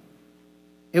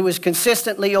 It was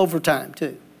consistently overtime,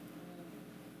 too.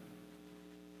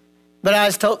 But I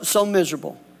was so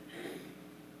miserable.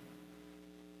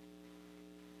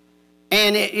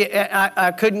 And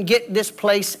I couldn't get this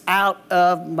place out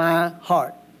of my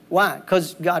heart. Why?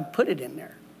 Because God put it in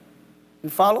there. You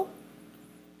follow?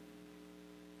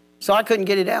 So I couldn't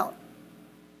get it out.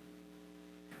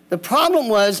 The problem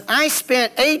was I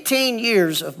spent 18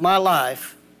 years of my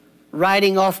life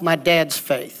writing off my dad's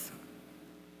faith.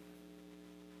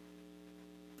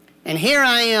 And here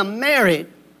I am married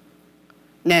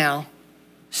now,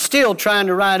 still trying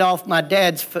to write off my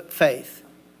dad's faith.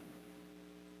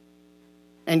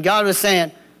 And God was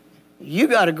saying, you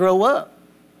got to grow up.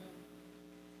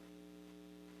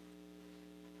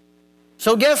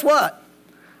 So guess what?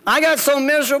 I got so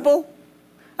miserable.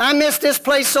 I missed this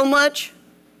place so much.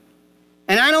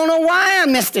 And I don't know why I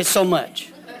missed it so much.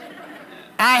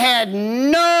 I had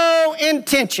no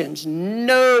intentions,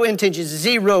 zero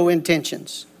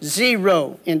intentions.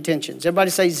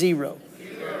 Everybody say zero.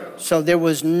 So there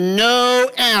was no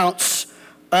ounce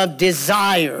of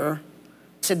desire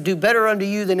to do better unto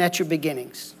you than at your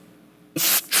beginnings.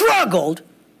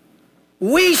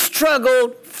 We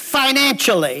struggled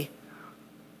financially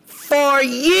for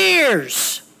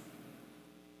years,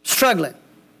 struggling,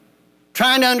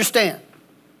 trying to understand.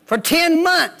 For 10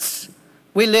 months,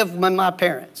 we lived with my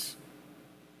parents.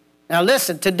 Now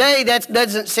listen, today that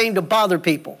doesn't seem to bother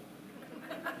people.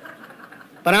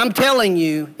 But I'm telling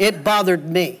you, it bothered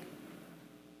me.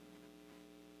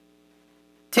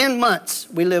 10 months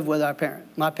we lived with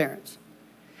my parents.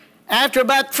 After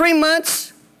about 3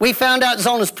 months, we found out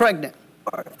Zona's pregnant.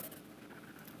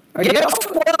 Guess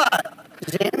what?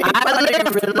 I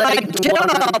lived like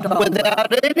Job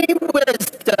without any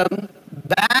wisdom,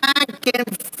 back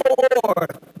and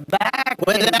forth.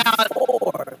 We had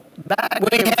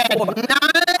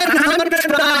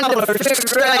 $900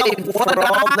 straight for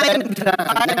all that time.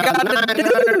 I got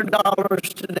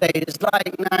 $900 today. It's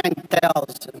like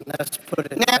 $9,000. Let's put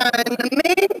it. Now, in the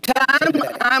meantime,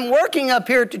 I'm working up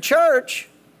here at the church,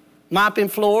 mopping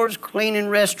floors, cleaning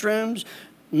restrooms,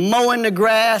 mowing the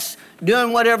grass,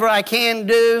 doing whatever I can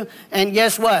do, and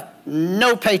guess what?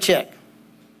 No paycheck.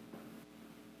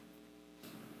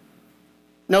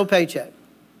 No paycheck.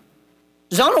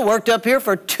 Zona worked up here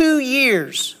for 2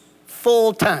 years,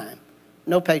 full time.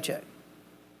 No paycheck.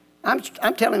 I'm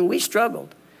telling you, we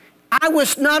struggled. I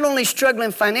was not only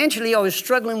struggling financially, I was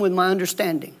struggling with my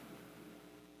understanding.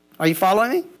 Are you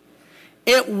following me?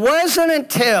 It wasn't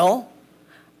until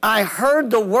I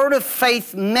heard the word of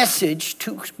faith message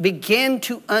to begin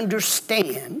to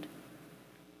understand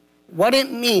what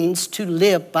it means to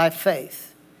live by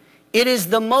faith. It is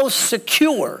the most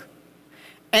secure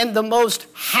and the most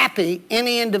happy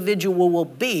any individual will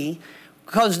be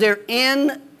because they're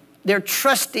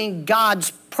trusting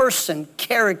God's person,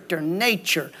 character,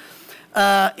 nature,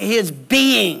 his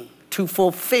being to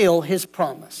fulfill his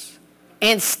promise.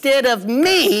 Instead of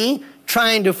me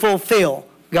trying to fulfill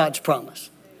God's promise.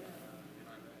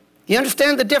 You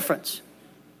understand the difference?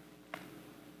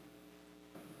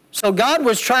 So God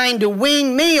was trying to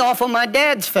wean me off of my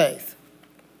dad's faith.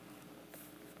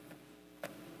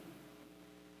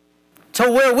 To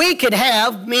where we could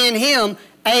have, me and him,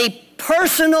 a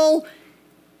personal,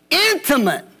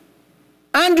 intimate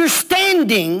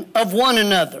understanding of one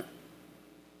another.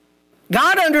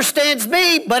 God understands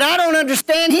me, but I don't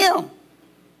understand him.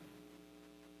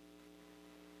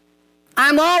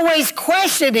 I'm always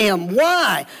questioning him.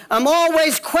 Why? I'm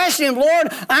always questioning him. Lord,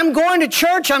 I'm going to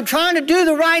church. I'm trying to do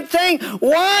the right thing.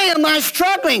 Why am I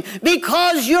struggling?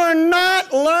 Because you're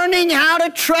not learning how to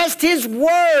trust his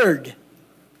word.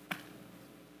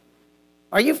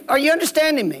 Are you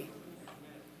understanding me?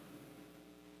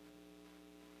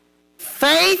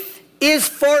 Faith is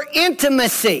for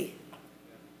intimacy.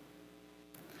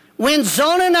 When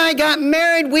Zona and I got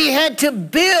married, we had to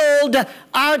build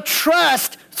our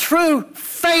trust through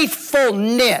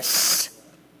faithfulness.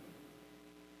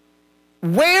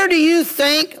 Where do you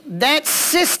think that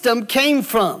system came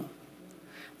from?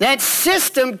 That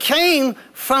system came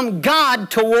from God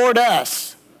toward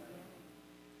us.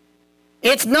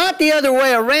 It's not the other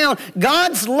way around.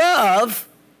 God's love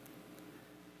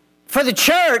for the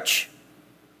church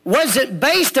wasn't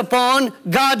based upon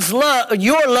God's love,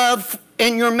 your love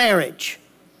in your marriage.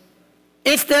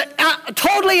 It's the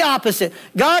totally opposite.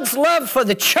 God's love for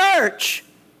the church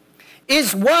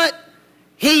is what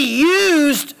he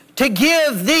used to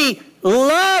give the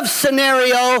love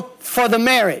scenario for the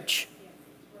marriage.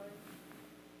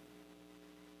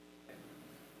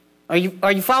 Are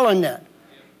you following that?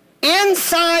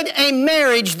 Inside a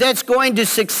marriage that's going to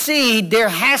succeed, there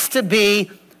has to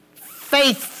be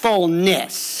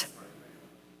faithfulness.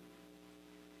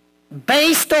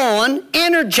 Based on,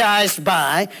 energized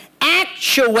by,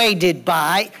 actuated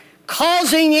by,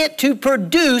 causing it to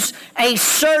produce a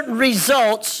certain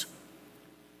results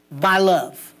by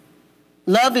love.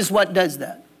 Love is what does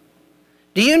that.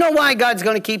 Do you know why God's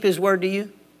going to keep His word to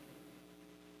you?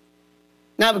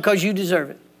 Not because you deserve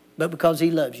it, but because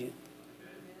He loves you.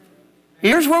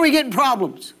 Here's where we get in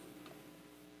problems.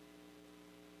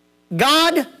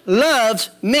 God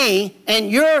loves me, and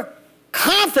your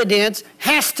confidence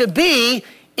has to be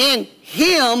in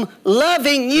Him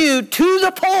loving you to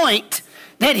the point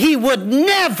that He would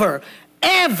never,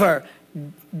 ever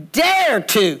dare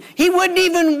to, He wouldn't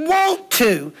even want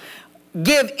to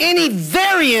give any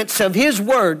variance of His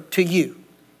word to you.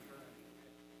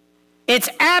 It's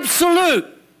absolute.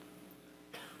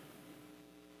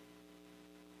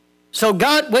 So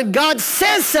when God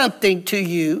says something to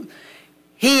you,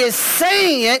 He is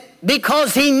saying it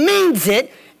because He means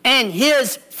it, and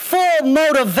His full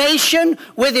motivation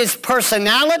with His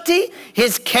personality,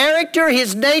 His character,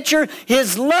 His nature,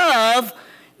 His love,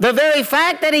 the very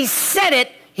fact that He said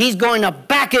it, He's going to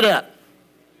back it up.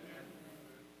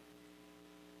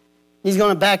 He's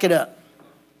going to back it up.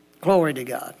 Glory to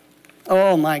God.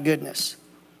 Oh my goodness.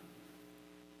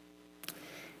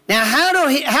 Now,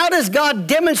 how does God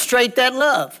demonstrate that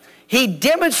love? He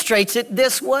demonstrates it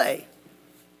this way.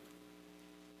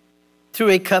 Through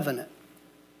a covenant.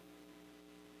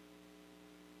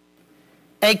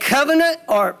 A covenant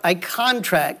or a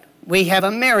contract, we have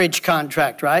a marriage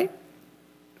contract, right?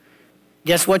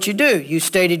 Guess what you do? You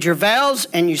stated your vows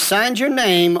and you signed your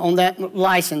name on that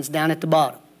license down at the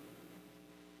bottom.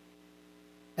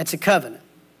 That's a covenant.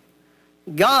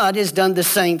 God has done the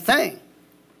same thing.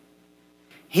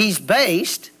 He's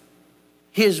based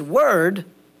His word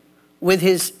with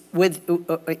He's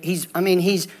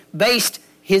based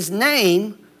His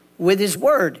name with His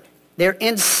word. They're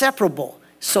inseparable.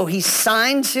 So He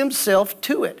signs Himself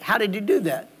to it. How did He do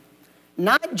that?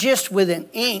 Not just with an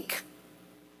ink,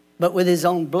 but with His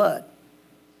own blood.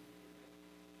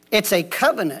 It's a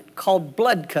covenant called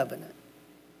blood covenant.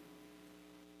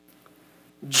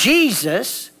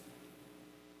 Jesus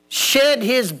shed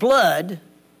His blood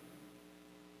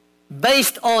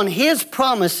based on His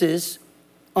promises,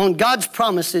 on God's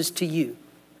promises to you.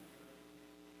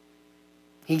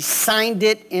 He signed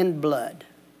it in blood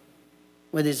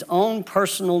with His own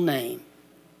personal name.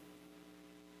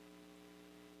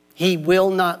 He will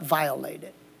not violate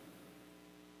it.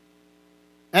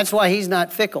 That's why He's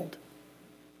not fickle.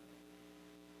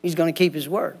 He's going to keep His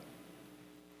word.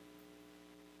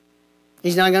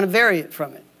 He's not going to vary it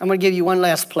from it. I'm going to give you one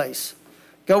last place.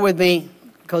 Go with me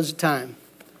because of time.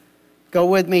 Go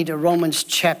with me to Romans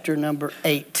chapter number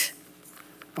 8.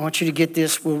 I want you to get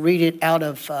this. We'll read it out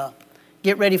of,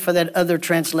 get ready for that other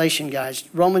translation, guys.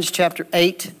 Romans chapter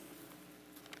 8.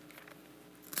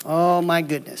 Oh, my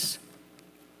goodness.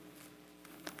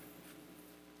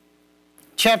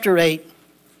 Chapter 8.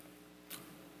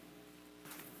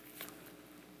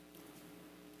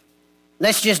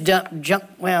 Let's just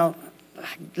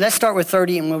let's start with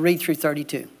 30 and we'll read through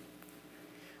 32.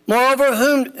 Moreover,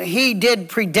 whom He did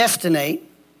predestinate,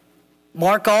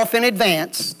 mark off in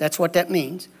advance, that's what that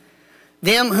means.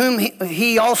 Them whom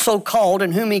he also called,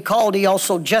 and whom He called, He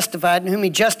also justified, and whom He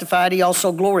justified, He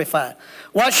also glorified.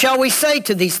 What shall we say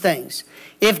to these things?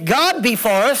 If God be for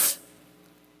us,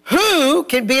 who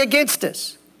can be against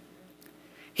us?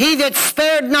 He that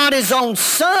spared not His own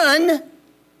Son,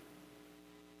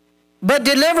 but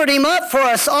delivered Him up for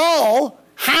us all,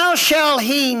 how shall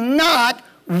He not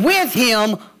with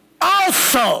Him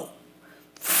also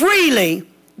freely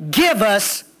give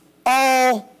us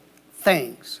all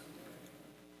things?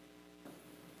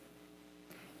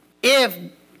 If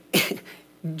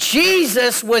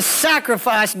Jesus was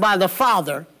sacrificed by the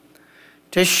Father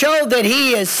to show that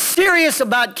He is serious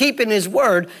about keeping His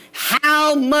word,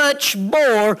 how much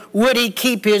more would He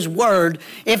keep His word?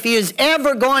 If He is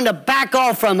ever going to back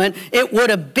off from it, it would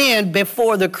have been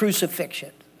before the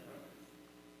crucifixion.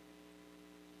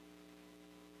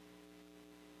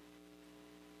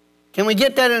 Can we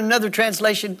get that in another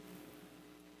translation?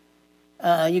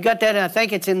 You got that? I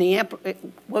think it's in the,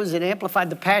 Amplified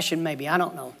the Passion maybe. I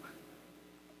don't know.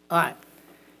 All right.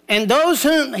 And those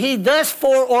whom He thus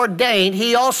foreordained,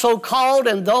 He also called,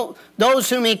 and those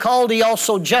whom He called, He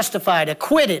also justified,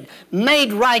 acquitted,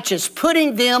 made righteous,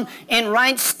 putting them in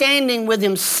right standing with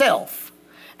Himself.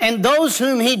 And those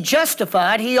whom He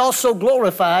justified, He also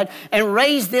glorified, and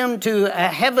raised them to a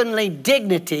heavenly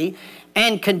dignity,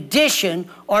 and condition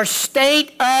or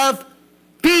state of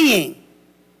being.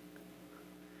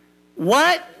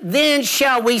 What then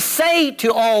shall we say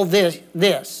to all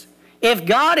this? If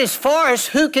God is for us,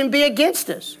 who can be against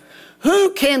us?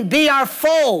 Who can be our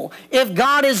foe if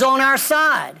God is on our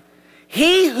side?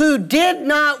 He who did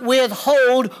not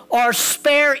withhold or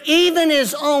spare even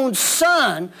his own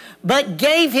Son, but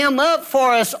gave him up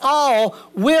for us all,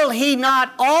 will he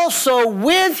not also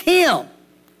with him,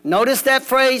 notice that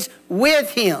phrase,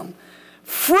 with him,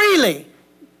 freely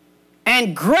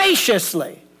and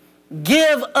graciously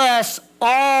give us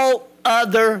all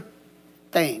other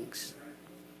things,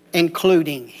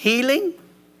 including healing,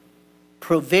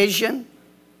 provision,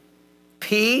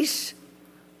 peace,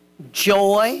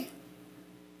 joy,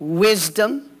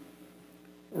 wisdom,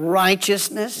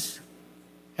 righteousness.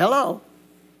 Hello.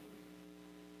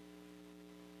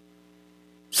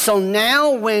 So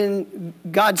now when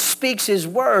God speaks His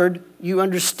word, you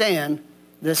understand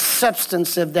the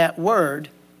substance of that word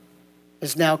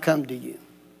has now come to you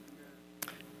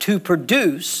to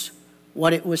produce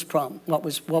what was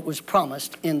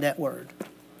promised in that word.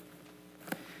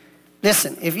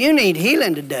 Listen, if you need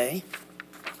healing today,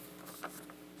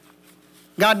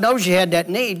 God knows you had that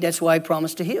need. That's why He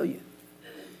promised to heal you.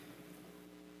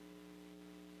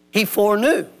 He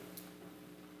foreknew,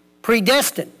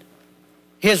 predestined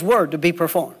His word to be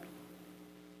performed.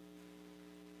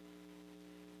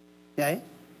 Okay?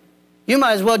 You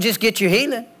might as well just get your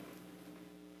healing.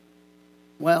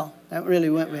 Well, that really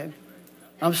went big.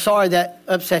 I'm sorry that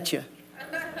upset you.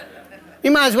 You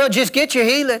might as well just get your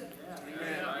healing.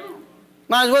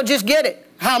 Might as well just get it.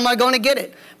 How am I going to get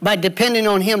it? By depending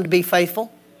on Him to be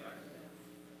faithful.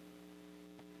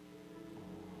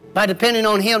 By depending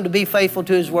on Him to be faithful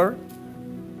to His word.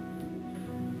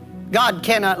 God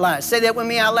cannot lie. Say that with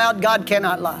me out loud. God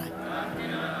cannot lie.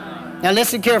 Now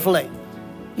listen carefully.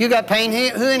 You got pain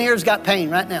here? Who in here has got pain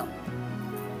right now?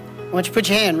 I want you to put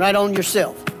your hand right on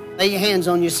yourself. Lay your hands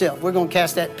on yourself. We're going to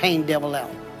cast that pain devil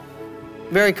out.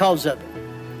 Very cause of it.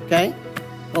 Okay?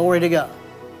 Glory to God.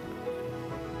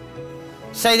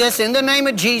 Say this in the name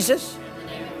of Jesus.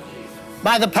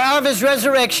 By the power of His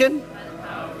resurrection.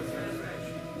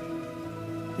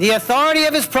 The authority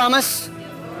of His promise.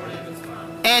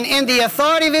 And in the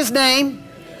authority of His name,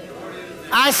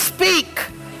 I speak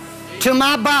to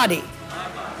my body.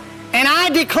 And I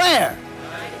declare,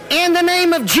 in the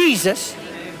name of Jesus,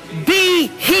 be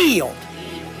healed.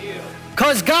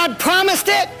 Because God promised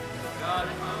it,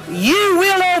 you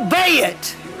will obey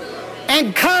it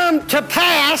and come to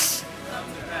pass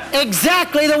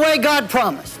exactly the way God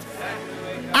promised.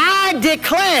 I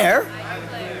declare,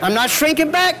 I'm not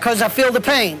shrinking back because I feel the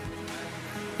pain.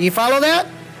 You follow that?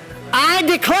 I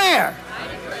declare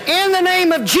in the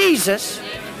name of Jesus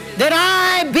that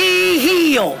I be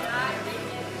healed.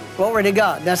 Glory to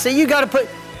God. Now see, you got to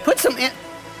put some in.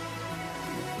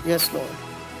 Yes, Lord.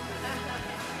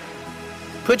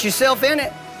 Put yourself in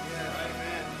it.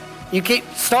 You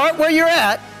start where you're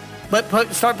at, but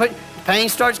pain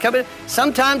starts coming.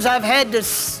 Sometimes I've had to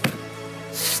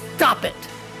stop it.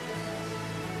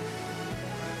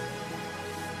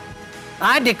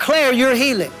 I declare your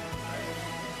healing.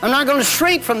 I'm not going to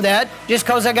shrink from that just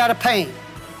because I got a pain.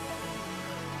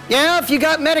 Yeah, if you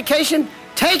got medication,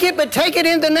 take it, but take it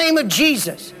in the name of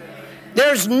Jesus.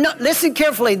 Listen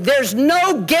carefully, there's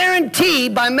no guarantee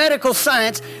by medical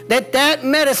science that that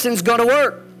medicine's going to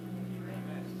work.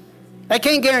 They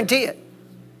can't guarantee it.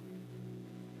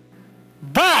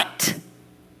 But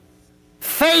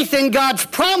faith in God's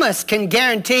promise can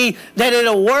guarantee that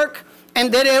it'll work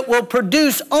and that it will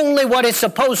produce only what it's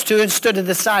supposed to instead of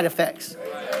the side effects.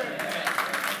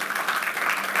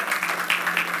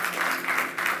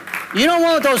 You don't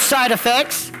want those side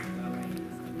effects.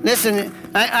 Listen,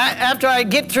 after I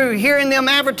get through hearing them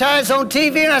advertised on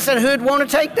TV, and I said, who'd want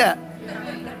to take that?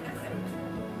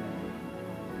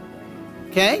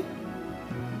 Okay?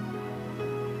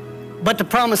 But the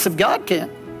promise of God can.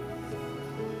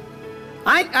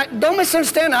 I don't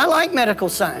misunderstand. I like medical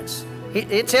science.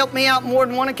 It's helped me out more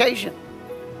than one occasion.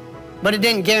 But it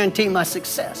didn't guarantee my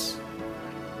success.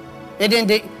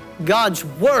 God's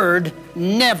word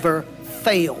never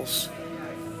fails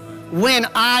when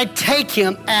I take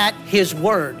Him at His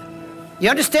word. You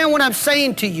understand what I'm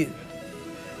saying to you?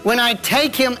 When I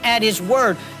take Him at His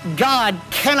word, God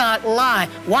cannot lie.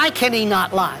 Why can He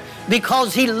not lie?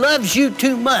 Because He loves you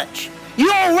too much.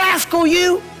 You old rascal,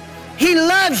 you. He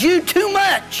loves you too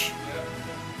much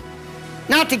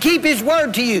not to keep His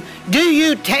word to you. Do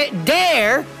you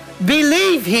dare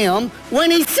believe Him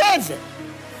when He says it?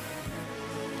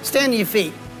 Stand to your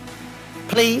feet,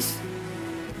 please.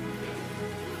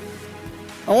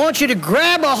 I want you to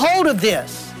grab a hold of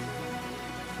this.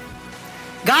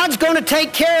 God's going to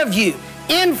take care of you.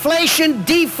 Inflation,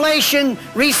 deflation,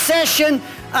 recession,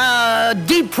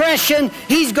 depression,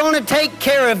 He's going to take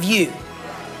care of you.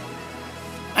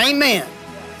 Amen.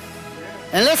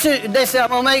 And listen, I'm going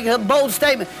to make a bold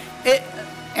statement.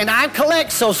 And I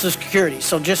collect Social Security,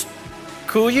 so just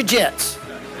cool your jets.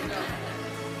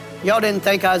 Y'all didn't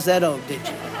think I was that old, did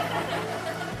you?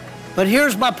 But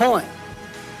here's my point.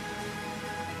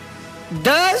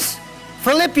 Does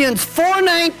Philippians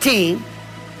 4:19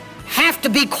 have to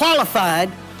be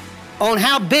qualified on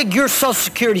how big your Social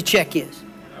Security check is?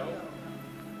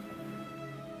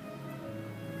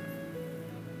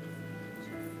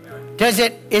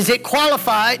 Is it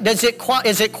qualified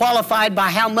by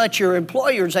how much your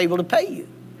employer is able to pay you?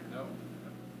 No.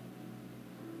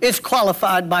 It's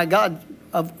qualified by God,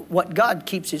 of what God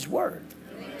keeps His word.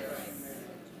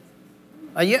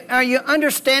 Are you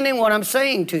understanding what I'm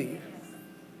saying to you?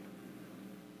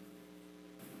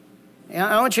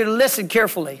 I want you to listen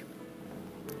carefully.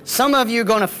 Some of you are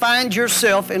going to find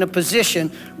yourself in a position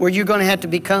where you're going to have to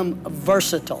become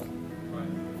versatile.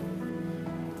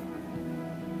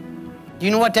 Do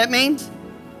you know what that means?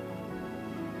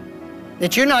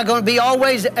 That you're not going to be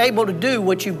always able to do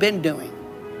what you've been doing.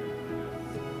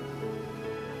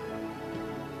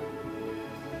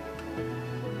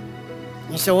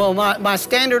 You say, well, my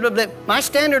standard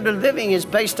of living is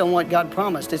based on what God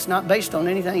promised. It's not based on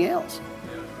anything else.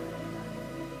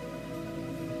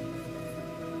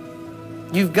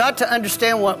 You've got to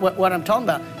understand what I'm talking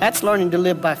about. That's learning to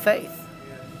live by faith.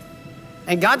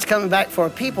 And God's coming back for a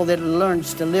people that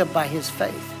learns to live by His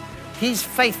faith. He's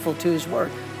faithful to His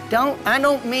word. I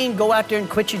don't mean go out there and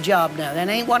quit your job now. That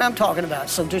ain't what I'm talking about.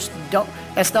 So just don't,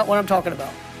 that's not what I'm talking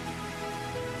about.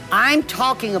 I'm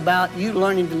talking about you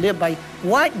learning to live by,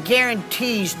 what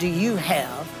guarantees do you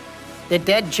have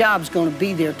that job's going to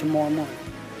be there tomorrow morning?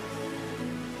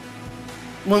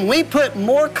 When we put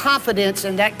more confidence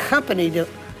in that company to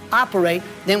operate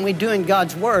than we do in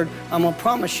God's word, I'm going to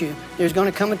promise you, there's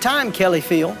going to come a time, Kelly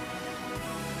Field.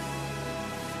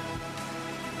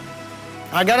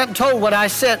 I got up and told what I'm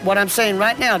saying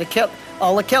right now to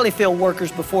all the Kelly Field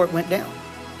workers before it went down.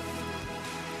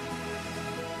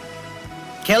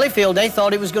 Kelly Field, they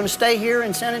thought it was going to stay here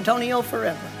in San Antonio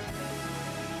forever.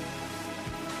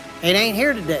 It ain't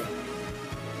here today.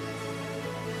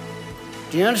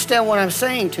 Do you understand what I'm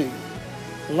saying to you?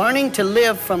 Learning to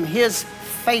live from His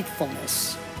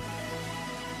faithfulness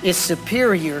is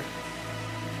superior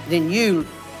than you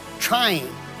trying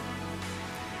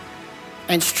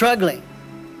and struggling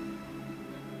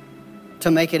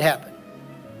to make it happen.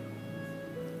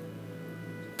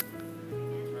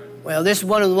 Well, this is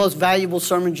one of the most valuable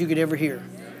sermons you could ever hear.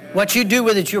 What you do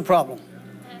with it's your problem.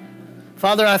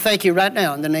 Father, I thank you right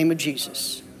now in the name of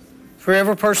Jesus for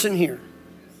every person here,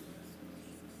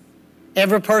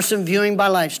 every person viewing by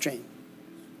live stream.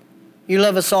 You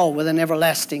love us all with an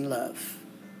everlasting love.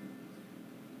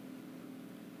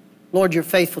 Lord, you're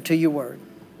faithful to your word.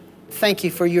 Thank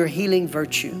you for your healing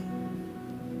virtue.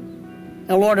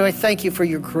 Now, Lord, I thank you for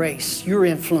your grace, your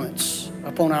influence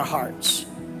upon our hearts,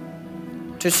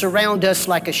 to surround us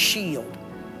like a shield,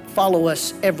 follow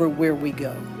us everywhere we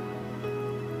go.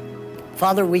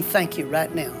 Father, we thank you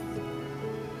right now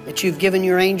that you've given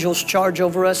your angels charge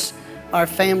over us, our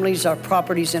families, our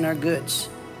properties, and our goods.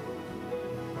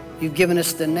 You've given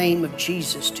us the name of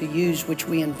Jesus to use, which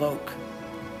we invoke.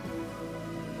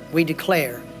 We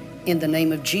declare in the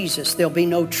name of Jesus, there'll be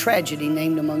no tragedy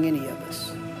named among any of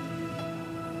us.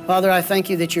 Father, I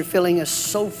thank you that you're filling us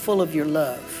so full of your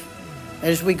love.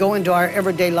 As we go into our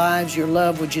everyday lives, your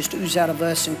love would just ooze out of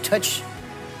us and touch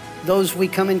those we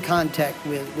come in contact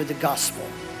with the gospel.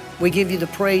 We give you the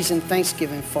praise and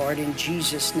thanksgiving for it in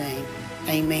Jesus' name.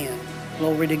 Amen.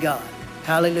 Glory to God.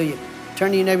 Hallelujah. Turn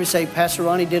to your neighbor and say, Pastor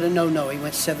Ronnie did a no-no. He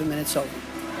went 7 minutes over.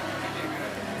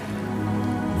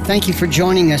 Thank you for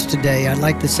joining us today. I'd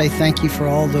like to say thank you for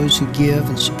all those who give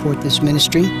and support this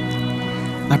ministry.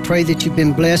 I pray that you've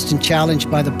been blessed and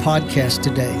challenged by the podcast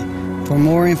today. For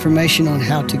more information on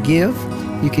how to give,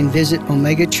 you can visit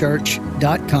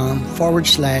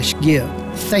omegachurch.com/give.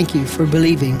 Thank you for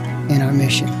believing in our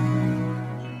mission.